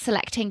about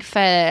selecting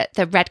for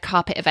the red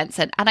carpet events?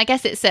 And I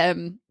guess it's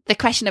the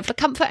question of the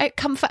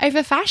comfort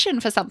over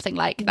fashion for something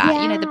like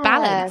that, you know, the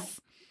balance.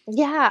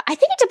 Yeah, I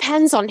think it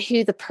depends on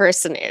who the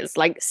person is.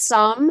 Like,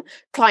 some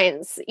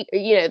clients,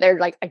 you know, they're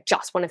like, I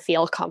just want to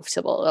feel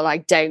comfortable, and I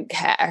don't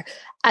care.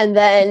 And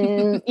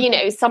then, you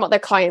know, some other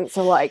clients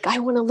are like, I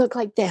want to look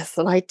like this,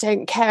 and I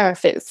don't care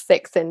if it's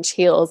 6-inch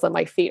heels and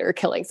my feet are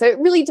killing. So it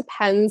really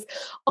depends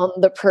on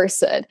the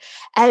person.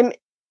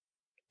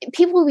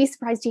 People will be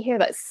surprised to hear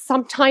that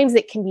sometimes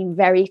it can be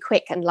very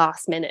quick and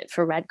last minute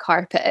for red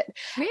carpet.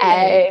 Really?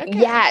 Okay.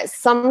 Yeah,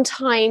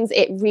 sometimes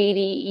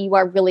you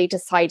are really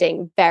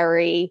deciding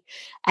very,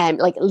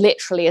 like,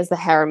 literally as the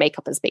hair and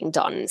makeup is being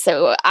done.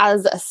 So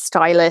as a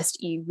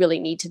stylist, you really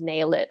need to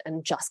nail it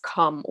and just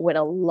come with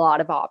a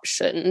lot of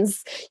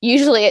options.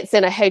 Usually it's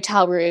in a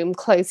hotel room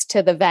close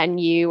to the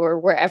venue or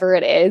wherever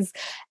it is.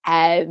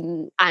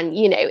 And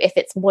you know, if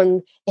it's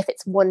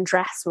one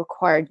dress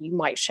required, you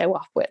might show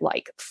up with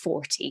like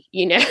 40,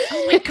 you know.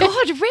 Oh my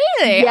God,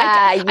 really?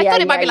 I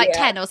thought it might be like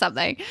 10 or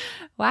something.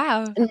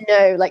 Wow.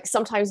 No, like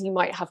sometimes you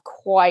might have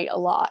quite a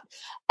lot.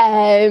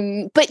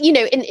 But you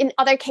know, in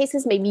other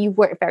cases, maybe you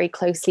work very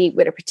closely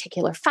with a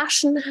particular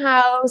fashion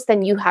house,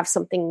 then you have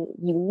something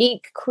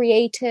unique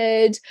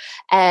created,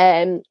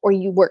 or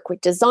you work with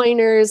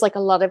designers. Like, a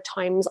lot of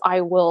times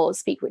I will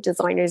speak with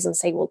designers and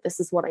say, well, this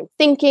is what I'm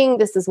thinking,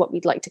 this is what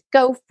we'd like to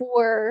go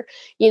for.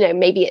 You know,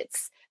 maybe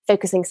it's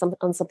focusing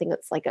on something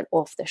that's like an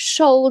off the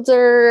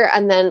shoulder,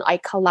 and then I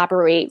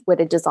collaborate with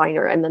a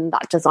designer, and then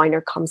that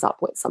designer comes up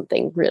with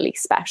something really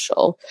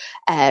special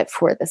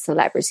for the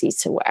celebrities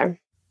to wear.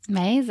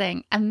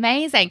 Amazing.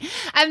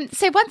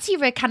 So once you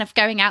were kind of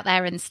going out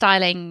there and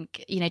styling,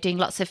 you know, doing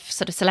lots of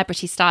sort of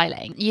celebrity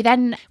styling, you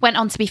then went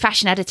on to be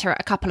fashion editor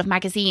at a couple of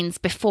magazines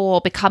before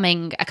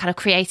becoming a kind of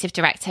creative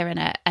director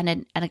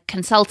and a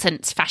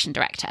consultant fashion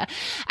director.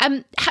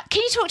 Can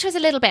you talk to us a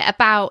little bit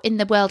about, in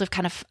the world of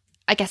kind of,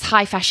 I guess,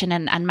 high fashion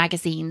and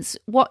magazines,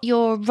 what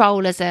your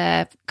role as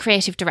a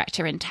creative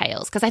director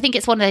entails? Because I think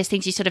it's one of those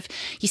things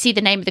you see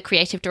the name of the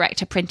creative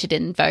director printed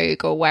in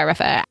Vogue or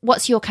wherever.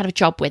 What's your kind of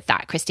job with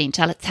that, Christine?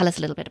 Tell us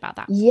a little bit about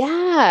that.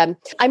 Yeah,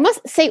 I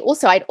must say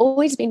also, I'd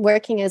always been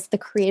working as the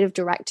creative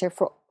director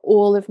for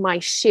all of my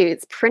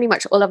shoots, pretty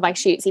much all of my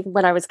shoots, even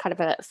when I was kind of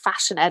a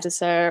fashion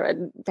editor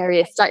and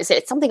various styles. So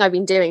it's something I've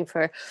been doing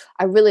for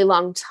a really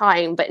long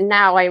time, but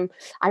now I'm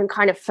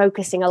kind of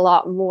focusing a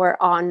lot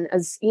more on,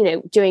 as you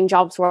know, doing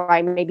jobs where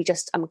I'm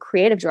a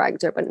creative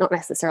director, but not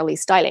necessarily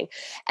styling.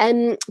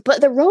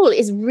 But the role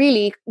is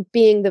really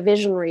being the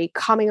visionary,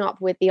 coming up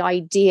with the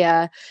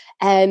idea,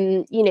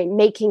 and you know,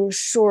 making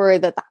sure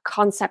that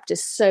concept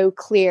is so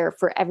clear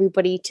for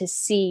everybody to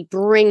see,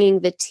 bringing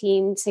the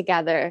team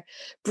together,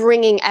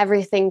 bringing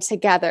everything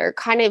together,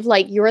 kind of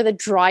like you're the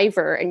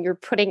driver and you're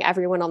putting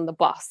everyone on the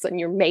bus and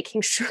you're making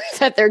sure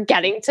that they're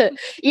getting to,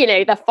 you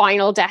know, the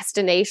final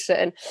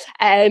destination.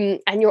 And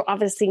you're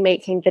obviously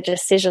making the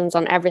decisions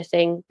on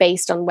everything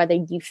based on whether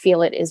you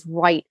feel it is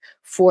right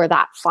for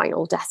that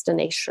final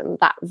destination,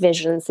 that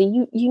vision. So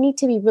you need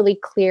to be really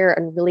clear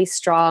and really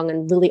strong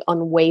and really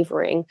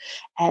unwavering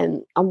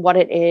on what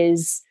it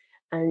is,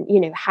 and you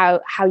know, how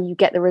you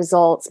get the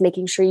results,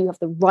 making sure you have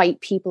the right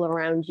people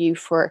around you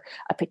for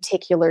a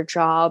particular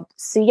job.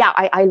 So yeah,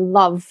 I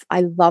love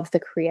the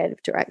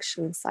creative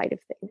direction side of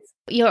things.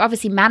 You're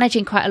obviously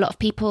managing quite a lot of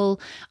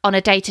people on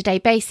a day-to-day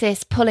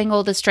basis, pulling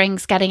all the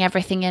strings, getting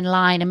everything in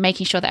line and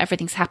making sure that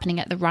everything's happening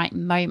at the right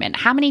moment.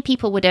 How many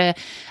people would a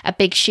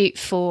big shoot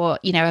for,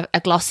 you know, a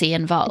glossy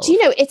involve? Do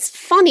you know, it's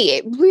funny,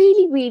 it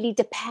really, really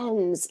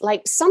depends.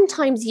 Like,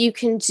 sometimes you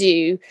can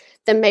do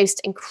the most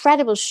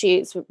incredible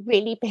shoots with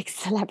really big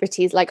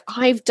celebrities. Like,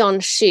 I've done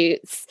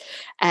shoots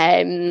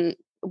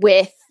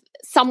with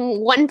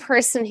one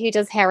person who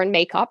does hair and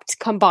makeup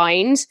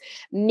combined,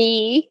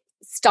 me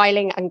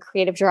styling and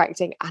creative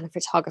directing, and a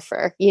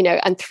photographer, you know,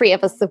 and 3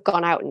 of us have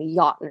gone out in a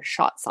yacht and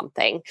shot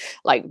something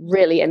like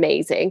really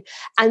amazing.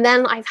 And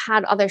then I've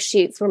had other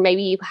shoots where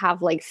maybe you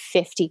have like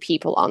 50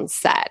 people on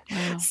set.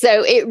 Wow.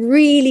 So it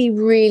really,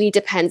 really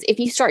depends. If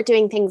you start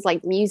doing things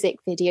like music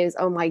videos,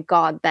 oh my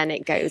God, then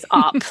it goes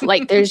up.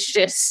 Like, there's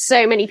just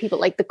so many people.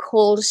 Like, the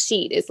call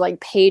sheet is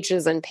like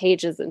pages and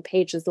pages and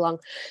pages long.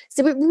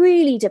 So it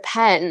really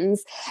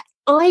depends.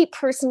 I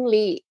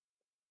personally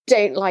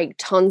don't like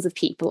tons of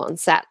people on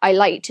set. I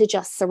like to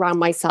just surround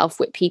myself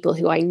with people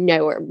who I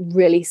know are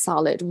really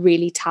solid,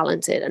 really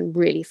talented, and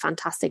really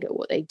fantastic at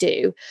what they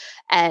do.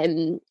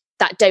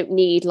 That don't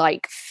need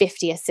like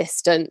 50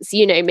 assistants.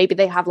 You know, maybe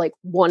they have like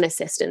one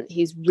assistant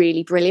who's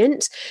really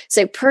brilliant.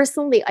 So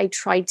personally, I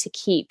try to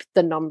keep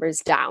the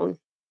numbers down.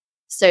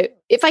 So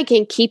if I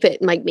can keep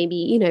it like maybe,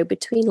 you know,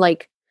 between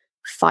like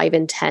 5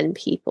 and 10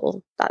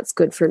 people. That's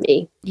good for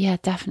me. Yeah,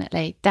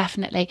 definitely.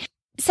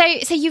 So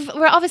you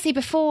were obviously,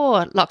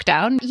 before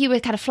lockdown, you were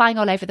kind of flying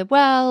all over the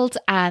world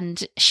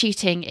and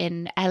shooting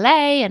in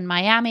LA and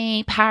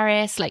Miami,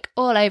 Paris, like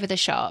all over the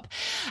shop.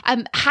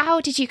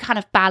 How did you kind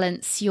of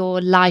balance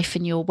your life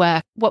and your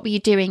work? What were you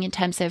doing in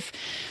terms of,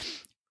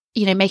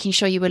 making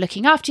sure you were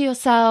looking after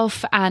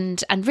yourself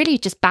and really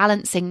just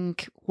balancing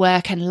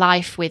work and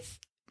life with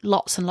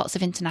lots and lots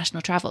of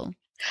international travel?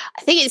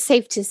 I think it's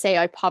safe to say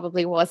I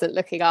probably wasn't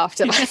looking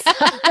after myself.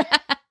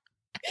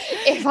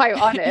 If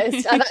I'm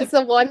honest. And that's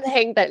the one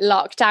thing that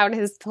lockdown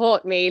has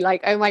taught me,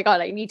 like, oh my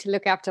God, I need to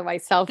look after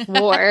myself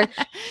more.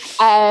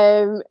 So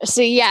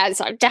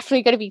I'm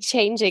definitely going to be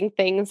changing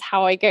things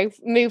how I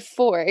move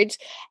forward.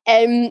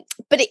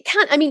 But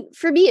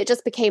for me, it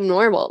just became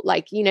normal.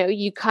 Like,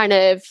 you kind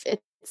of,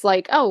 it's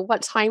like, oh,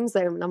 what time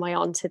zone am I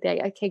on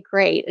today? Okay,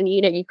 great. And,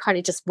 you kind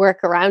of just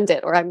work around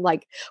it. Or I'm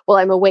like, well,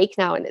 I'm awake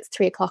now and it's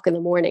 3:00 in the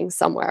morning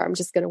somewhere. I'm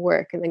just going to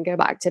work and then go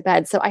back to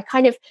bed. So I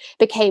kind of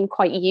became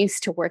quite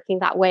used to working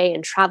that way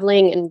and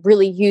traveling and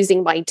really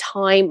using my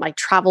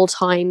travel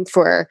time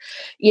for,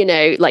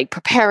 like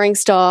preparing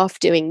stuff,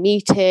 doing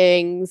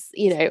meetings,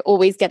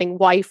 always getting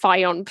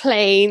Wi-Fi on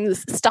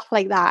planes, stuff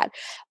like that.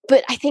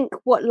 But I think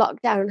what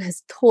lockdown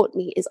has taught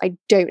me is I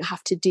don't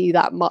have to do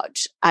that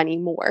much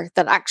anymore.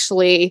 That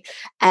actually,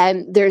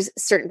 there's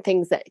certain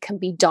things that can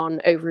be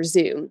done over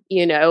Zoom,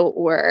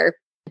 or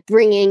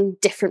bringing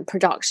different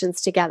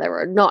productions together,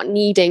 or not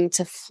needing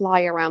to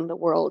fly around the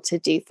world to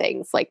do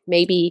things, like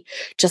maybe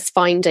just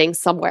finding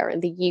somewhere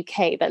in the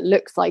UK that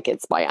looks like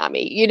it's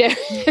Miami.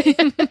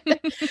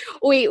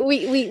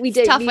 we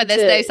don't tough when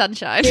there's no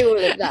sunshine. Do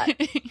all of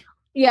that.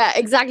 Yeah,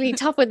 exactly.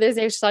 Tough when there's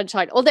no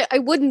sunshine. Although I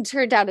wouldn't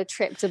turn down a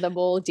trip to the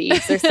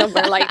Maldives or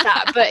somewhere like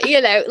that. But,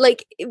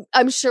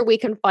 I'm sure we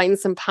can find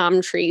some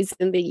palm trees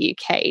in the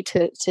UK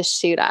to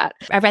shoot at.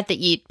 I read that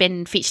you'd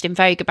been featured in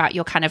Vogue about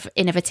your kind of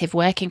innovative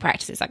working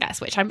practices, I guess,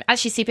 which I'm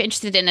actually super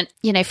interested in.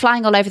 And,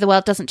 flying all over the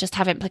world doesn't just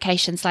have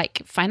implications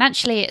like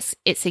financially.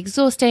 It's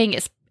exhausting.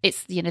 It's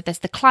there's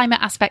the climate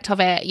aspect of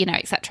it,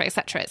 et cetera, et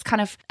cetera. It's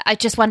kind of, I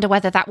just wonder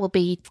whether that will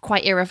be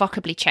quite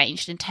irrevocably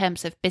changed in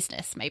terms of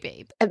business,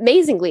 maybe.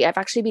 Amazingly, I've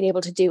actually been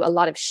able to do a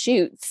lot of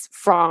shoots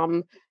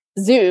from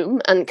Zoom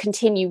and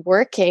continue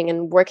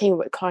working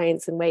with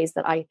clients in ways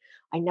that I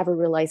never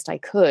realized I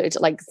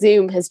could. Like,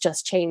 Zoom has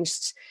just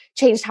changed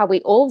how we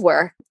all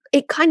work.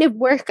 It kind of,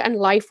 work and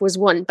life was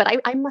one, but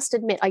I must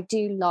admit, I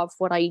do love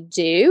what I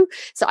do.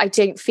 So I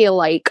don't feel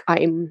like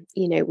I'm,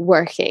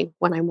 working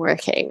when I'm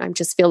working. I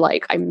just feel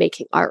like I'm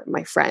making art with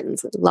my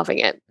friends and loving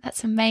it.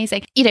 That's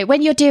amazing.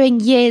 When you're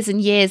doing years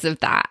and years of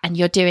that and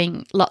you're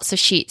doing lots of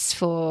shoots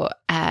for,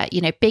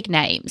 big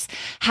names,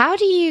 how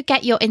do you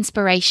get your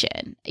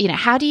inspiration?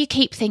 How do you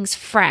keep things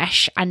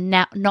fresh and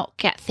not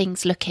get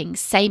things looking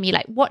samey?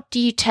 Like, what do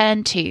you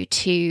turn to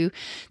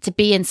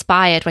be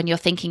inspired when you're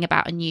thinking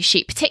about a new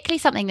shoot, particularly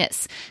something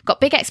that's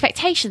got big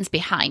expectations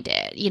behind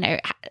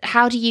it?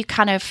 How do you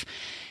kind of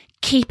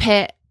keep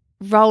it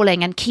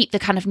rolling and keep the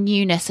kind of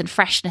newness and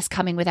freshness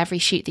coming with every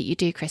shoot that you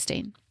do,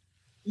 Christine?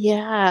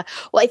 Yeah.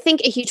 Well, I think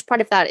a huge part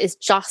of that is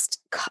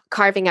just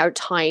carving out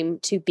time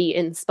to be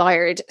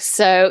inspired.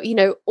 So,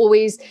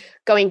 always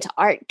going to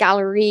art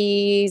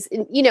galleries.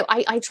 And,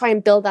 I try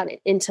and build that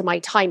into my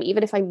time,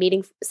 even if I'm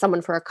meeting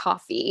someone for a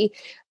coffee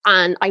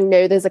and I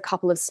know there's a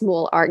couple of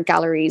small art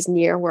galleries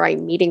near where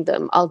I'm meeting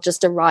them. I'll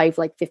just arrive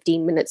like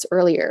 15 minutes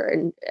earlier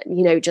and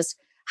just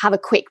have a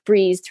quick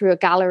breeze through a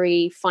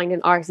gallery, find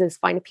an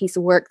artist, find a piece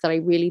of work that I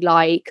really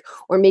like,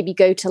 or maybe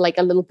go to like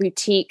a little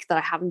boutique that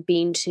I haven't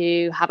been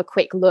to, have a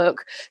quick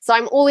look. So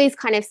I'm always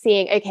kind of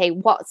seeing, okay,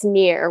 what's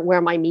near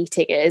where my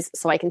meeting is,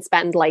 so I can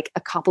spend like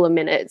a couple of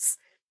minutes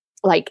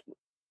like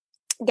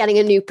getting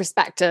a new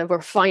perspective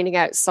or finding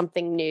out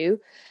something new.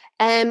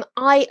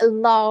 I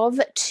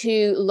love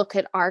to look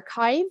at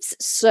archives.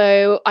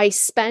 So I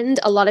spend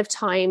a lot of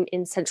time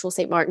in Central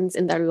St. Martin's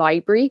in their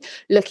library,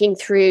 looking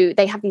through,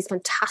 they have these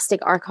fantastic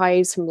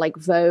archives from like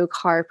Vogue,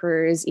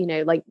 Harper's,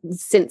 like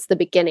since the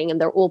beginning,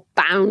 and they're all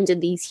bound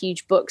in these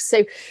huge books.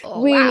 So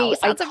really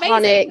iconic.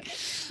 Amazing.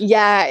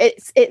 Yeah,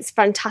 it's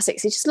fantastic.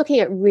 So just looking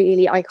at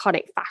really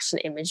iconic fashion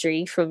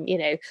imagery from,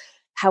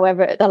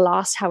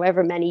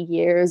 however many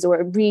years,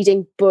 or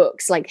reading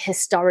books like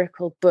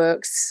historical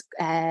books,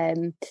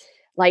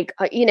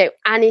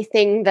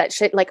 anything that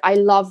should, like, I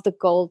love the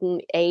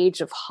golden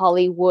age of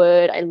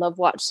Hollywood. I love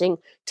watching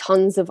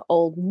tons of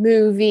old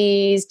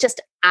movies,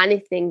 just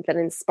anything that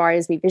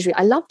inspires me visually.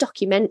 I love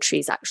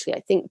documentaries, actually.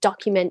 I think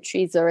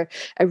documentaries are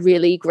a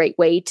really great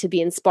way to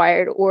be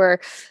inspired.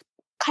 Or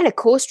kind of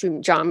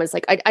costume dramas.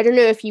 Like I don't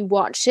know if you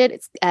watch it.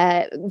 It's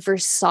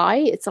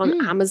Versailles. It's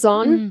on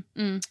Amazon.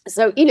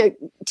 So, you know,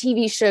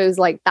 TV shows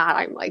like that,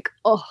 I'm like,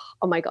 oh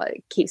my God,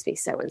 it keeps me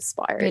so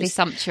inspired. Really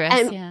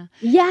sumptuous.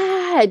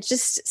 Yeah,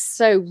 just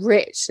so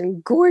rich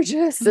and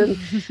gorgeous, and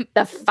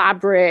the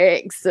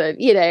fabrics,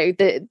 and, you know,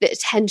 the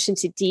attention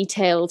to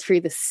detail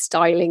through the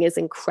styling is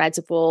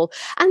incredible.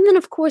 And then,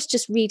 of course,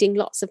 just reading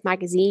lots of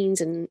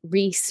magazines and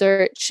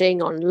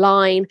researching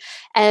online.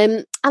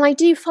 And I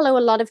do follow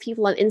a lot of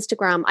people on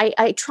Instagram.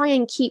 I try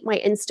and keep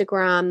my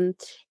Instagram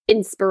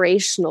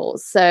inspirational.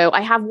 So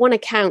I have one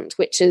account,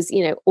 which is,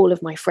 you know, all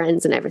of my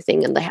friends and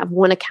everything. And I have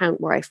one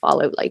account where I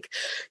follow, like,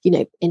 you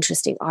know,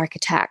 interesting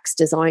architects,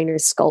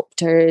 designers,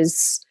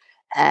 sculptors,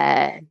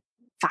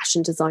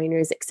 fashion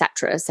designers,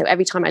 etc. So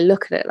every time I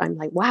look at it, I'm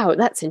like, wow,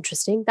 that's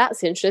interesting,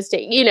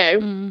 you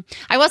know.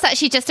 I was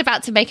actually just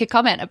about to make a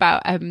comment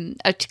about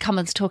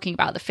Commons talking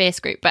about the Fierce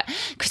Group, but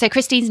so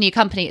Christine's new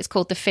company is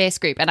called the Fierce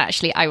Group, and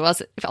actually I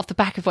was, off the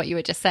back of what you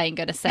were just saying,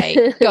 going to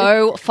say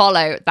go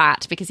follow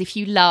that, because if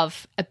you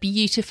love a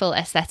beautiful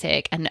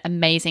aesthetic and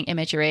amazing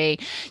imagery,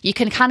 you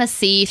can kind of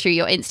see through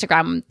your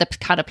Instagram the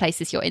kind of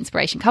places your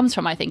inspiration comes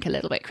from, I think, a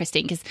little bit,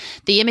 Christine, because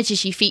the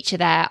images you feature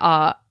there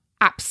are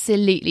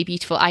absolutely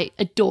beautiful. I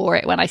adore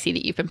it when I see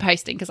that you've been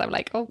posting, because I'm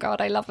like, oh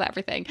God, I love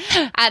everything.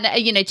 And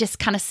you know, just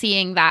kind of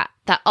seeing that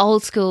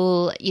old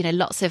school, you know,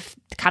 lots of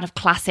kind of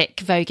classic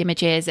Vogue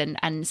images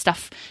and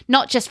stuff,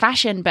 not just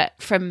fashion, but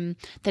from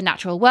the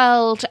natural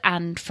world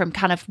and from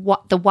kind of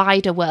what the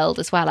wider world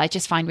as well, I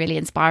just find really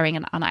inspiring,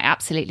 and I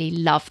absolutely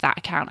love that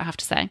account, I have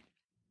to say.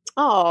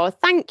 Oh,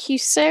 thank you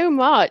so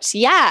much.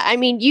 Yeah, I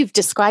mean, you've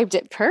described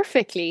it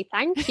perfectly.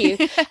 Thank you.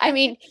 I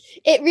mean,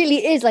 it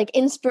really is like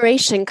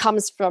inspiration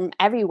comes from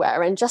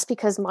everywhere. And just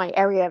because my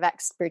area of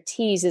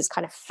expertise is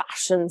kind of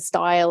fashion,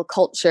 style,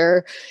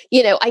 culture,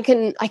 you know, I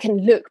can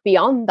look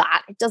beyond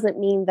that. It doesn't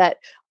mean that,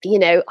 you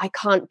know, I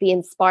can't be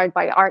inspired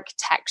by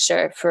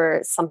architecture for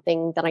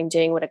something that I'm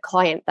doing with a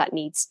client that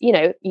needs, you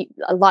know,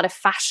 a lot of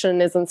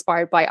fashion is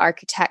inspired by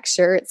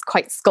architecture. It's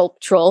quite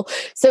sculptural.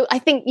 So I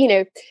think, you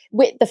know,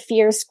 with the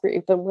Fierce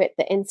Group and with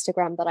the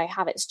Instagram that I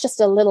have, it's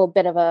just a little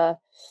bit of a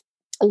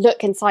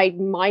look inside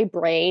my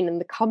brain and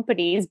the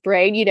company's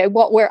brain, you know,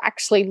 what we're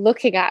actually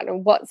looking at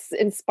and what's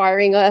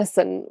inspiring us,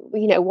 and,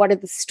 you know, what are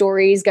the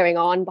stories going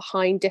on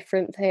behind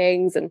different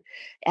things. And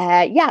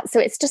yeah, so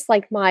it's just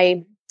like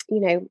my, you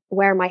know,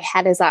 where my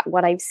head is at,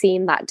 what I've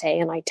seen that day,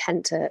 and I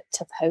tend to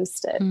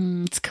post it.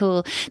 It's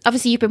cool.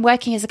 Obviously, you've been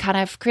working as a kind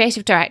of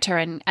creative director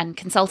and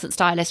consultant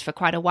stylist for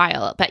quite a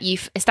while, but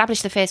you've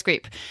established the Fierce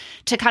Group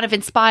to kind of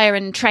inspire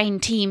and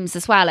train teams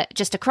as well,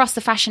 just across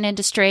the fashion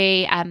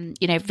industry,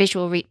 you know,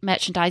 visual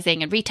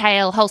merchandising and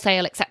retail,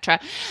 wholesale, etc.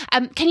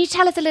 Can you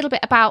tell us a little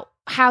bit about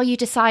how you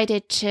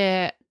decided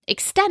to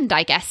extend,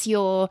 I guess,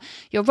 your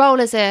role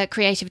as a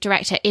creative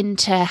director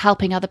into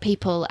helping other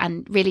people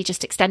and really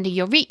just extending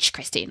your reach,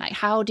 Christine? Like,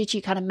 how did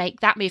you kind of make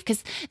that move?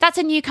 Because that's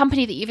a new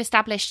company that you've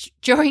established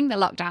during the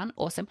lockdown.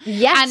 Awesome.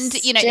 Yes.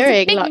 And, you know, it's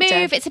a big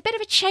move. It's a bit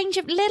of a change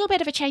of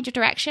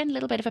direction, a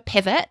little bit of a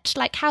pivot.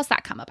 Like, how's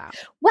that come about?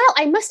 Well,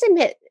 I must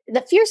admit,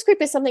 the Fierce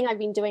Group is something I've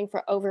been doing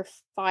for over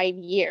 5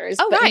 years,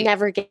 but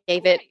never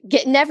gave it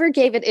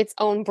its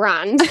own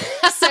brand.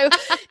 So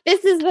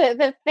this is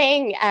the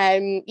thing.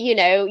 You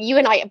know, you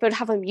and I would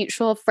have a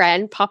mutual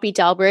friend, Poppy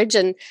Delbridge,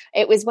 and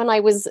it was when I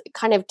was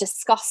kind of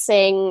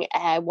discussing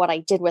what I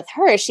did with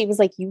her. She was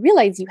like, "You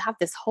realize you have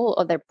this whole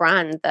other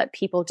brand that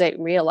people don't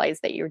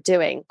realize that you're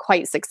doing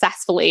quite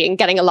successfully and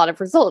getting a lot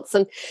of results."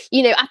 And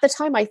you know, at the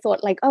time, I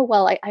thought like, "Oh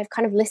well, I've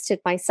kind of listed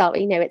myself.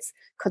 You know, it's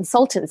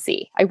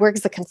consultancy. I work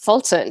as a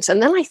consultant."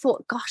 And then I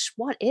thought, gosh,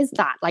 what is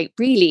that? Like,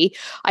 really,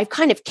 I've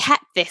kind of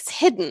kept this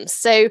hidden.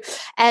 So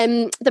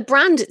the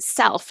brand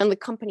itself and the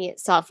company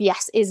itself,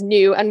 yes, is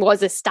new and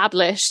was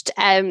established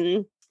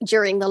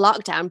during the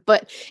lockdown,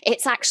 but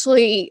it's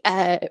actually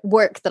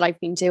work that I've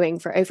been doing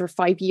for over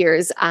 5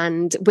 years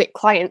and with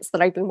clients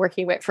that I've been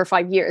working with for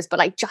 5 years. But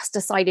I just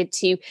decided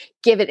to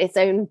give it its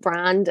own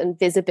brand and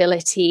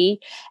visibility,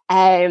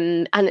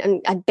 and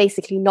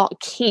basically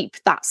not keep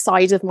that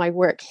side of my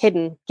work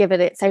hidden, give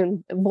it its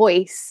own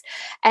voice.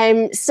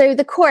 So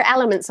the core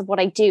elements of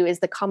what I do is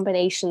the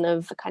combination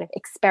of kind of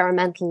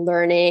experimental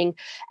learning,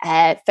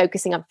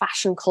 focusing on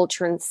fashion,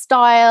 culture and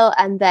style,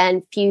 and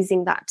then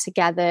fusing that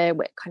together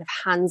with kind of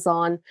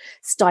hands-on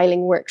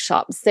styling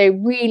workshops. So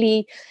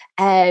really,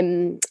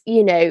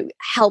 you know,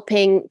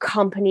 helping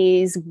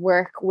companies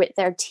work with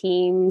their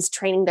teams,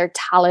 training their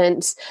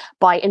talent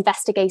by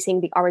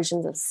investigating the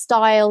origins of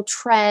style,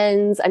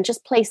 trends, and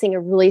just placing a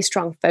really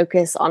strong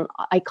focus on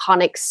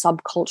iconic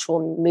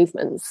subcultural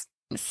movements.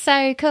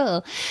 So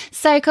cool.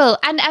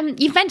 And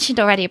you've mentioned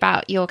already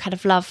about your kind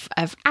of love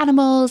of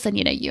animals, and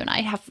you know, you and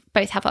I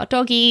both have our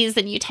doggies,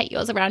 and you take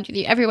yours around with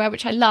you everywhere,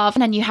 which I love.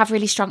 And then you have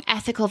really strong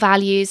ethical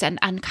values, and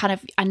kind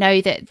of, I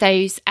know that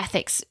those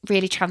ethics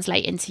really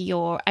translate into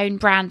your own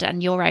brand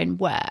and your own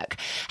work.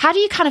 How do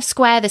you kind of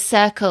square the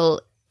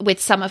circle with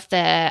some of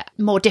the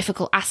more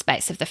difficult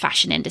aspects of the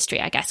fashion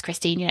industry, I guess,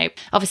 Christine. You know,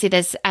 obviously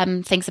there's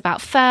things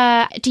about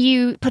fur. Do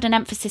you put an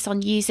emphasis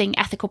on using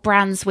ethical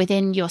brands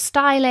within your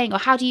styling, or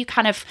how do you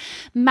kind of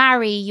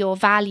marry your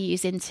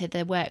values into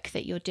the work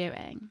that you're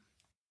doing?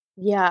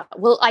 Yeah,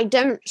 well, I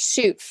don't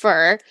shoot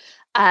fur.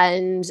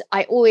 And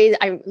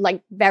I'm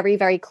like very,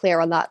 very clear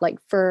on that. Like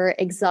fur,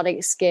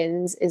 exotic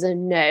skins is a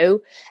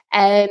no.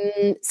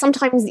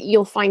 Sometimes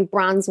you'll find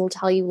brands will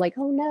tell you like,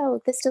 oh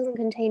no, this doesn't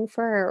contain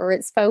fur or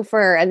it's faux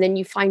fur. And then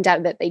you find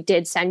out that they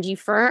did send you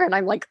fur. And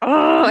I'm like,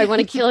 oh, I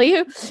want to kill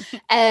you.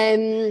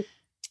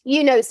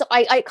 So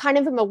I kind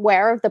of am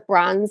aware of the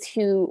brands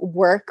who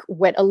work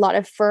with a lot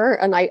of fur,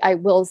 and I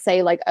will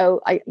say like,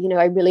 I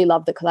really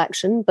love the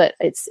collection, but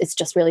it's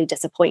just really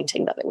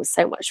disappointing that there was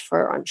so much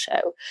fur on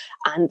show,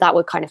 and that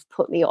would kind of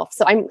put me off.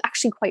 So I'm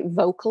actually quite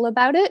vocal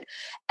about it,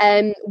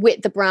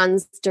 with the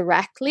brands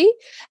directly,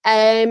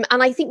 and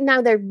I think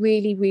now they're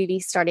really, really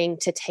starting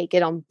to take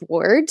it on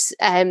board.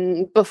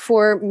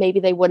 Before maybe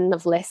they wouldn't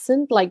have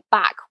listened. Like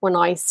back when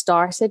I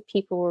started,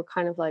 people were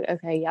kind of like,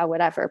 okay, yeah,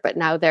 whatever, but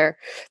now they're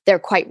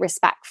quite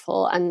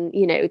respectful, and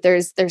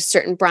there's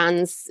certain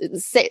brands,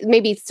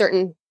 maybe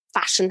certain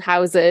fashion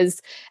houses,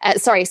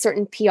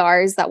 certain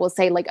PRs that will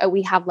say like, oh,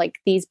 we have like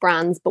these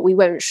brands, but we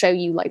won't show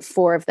you like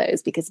 4 of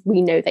those because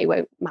we know they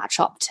won't match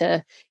up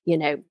to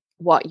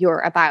what you're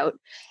about.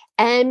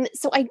 And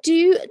so I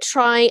do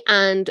try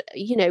and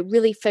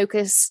really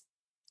focus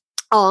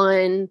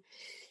on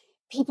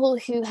people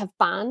who have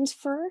banned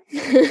fur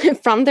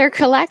from their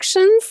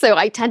collections. So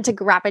I tend to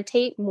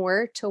gravitate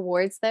more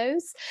towards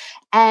those.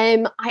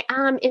 I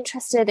am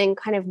interested in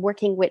kind of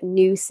working with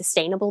new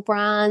sustainable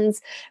brands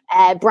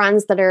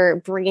that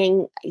are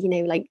bringing,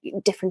 like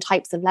different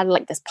types of leather,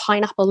 like this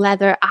pineapple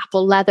leather,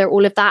 apple leather,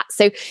 all of that.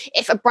 So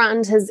if a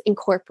brand has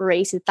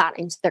incorporated that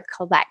into their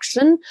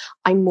collection,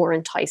 I'm more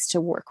enticed to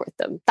work with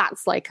them.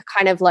 That's like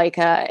kind of like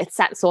it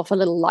sets off a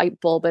little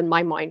light bulb in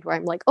my mind where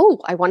I'm like,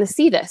 oh, I want to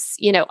see this.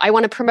 I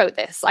want to promote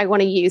this. I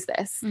want to use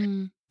this.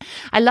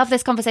 I love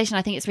this conversation.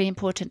 I think it's really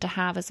important to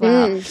have as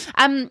well.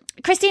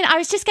 Christine, I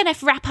was just going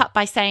to wrap up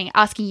by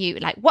asking you,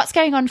 like, what's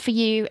going on for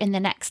you in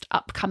the next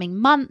upcoming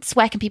months?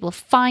 Where can people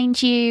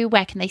find you?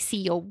 Where can they see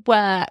your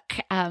work?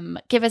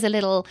 Give us a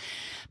little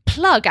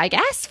plug, I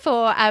guess,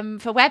 for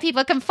where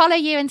people can follow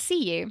you and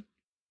see you.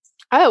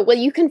 Oh, well,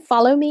 you can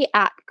follow me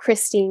at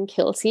Christine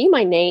Kilty,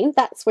 my name.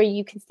 That's where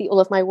you can see all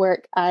of my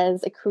work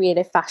as a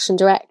creative fashion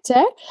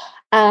director.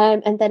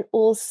 And then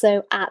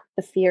also at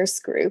the Fierce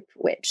Group,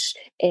 which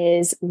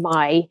is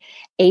my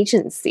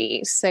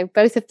agency. So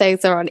both of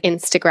those are on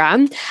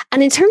Instagram.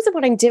 And in terms of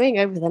what I'm doing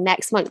over the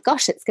next month,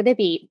 gosh, it's going to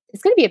be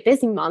a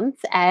busy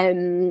month.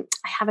 I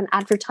have an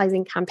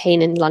advertising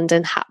campaign in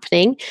London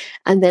happening.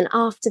 And then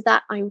after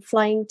that, I'm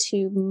flying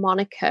to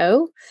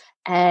Monaco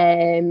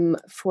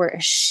for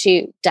a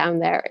shoot down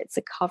there. It's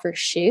a cover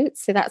shoot.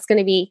 So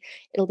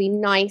it'll be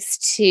nice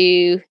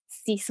to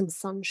see some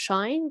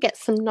sunshine, get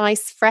some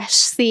nice fresh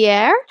sea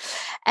air.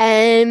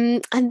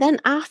 And then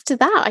after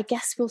that, I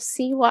guess we'll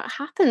see what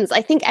happens.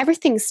 I think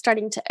everything's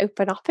starting to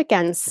open up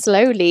again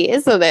slowly,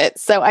 isn't it?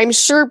 So I'm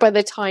sure by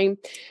the time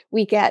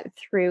we get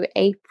through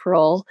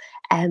April,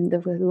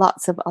 there were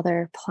lots of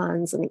other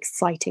plans and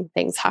exciting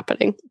things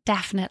happening.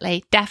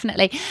 Definitely.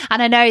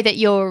 And I know that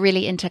you're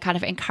really into kind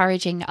of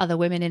encouraging other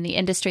women in the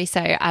industry.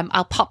 So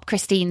I'll pop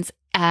Christine's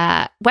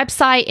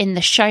website in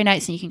the show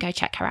notes and you can go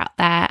check her out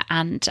there,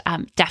 and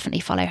definitely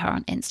follow her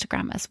on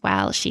Instagram as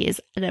well. She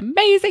is an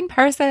amazing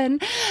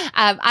person.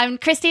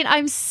 Christine,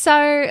 I'm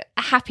so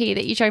happy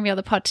that you joined me on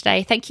the pod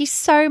today. Thank you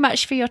so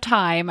much for your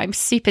time. I'm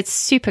super,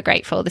 super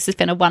grateful. This has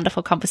been a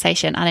wonderful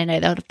conversation, and I know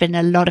there would have been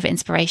a lot of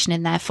inspiration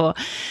in there for,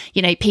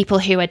 people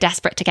who are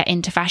desperate to get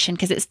into fashion,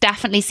 because it's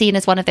definitely seen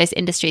as one of those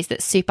industries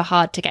that's super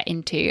hard to get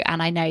into.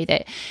 And I know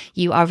that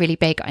you are really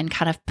big on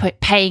kind of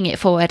paying it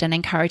forward and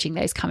encouraging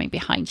those coming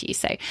behind you.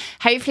 So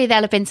hopefully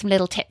there'll have been some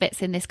little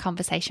tidbits in this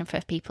conversation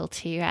for people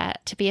to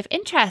be of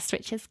interest,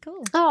 which is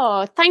cool.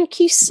 Oh, thank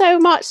you so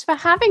much for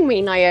having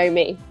me,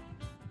 Naomi.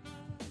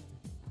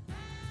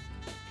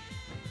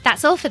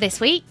 That's all for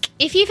this week.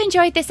 If you've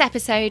enjoyed this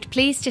episode,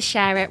 please just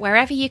share it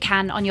wherever you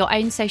can on your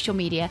own social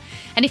media.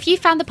 And if you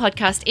found the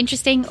podcast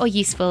interesting or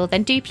useful,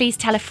 then do please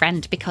tell a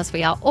friend, because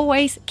we are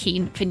always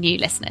keen for new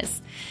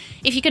listeners.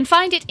 If you can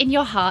find it in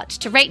your heart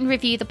to rate and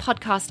review the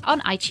podcast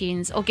on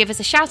iTunes or give us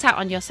a shout out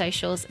on your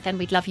socials, then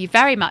we'd love you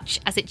very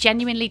much, as it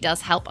genuinely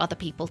does help other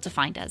people to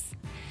find us.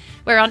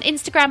 We're on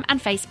Instagram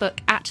and Facebook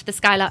at The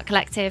Skylark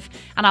Collective,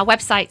 and our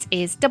website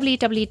is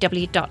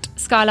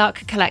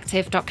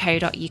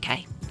www.skylarkcollective.co.uk.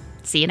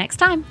 See you next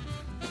time.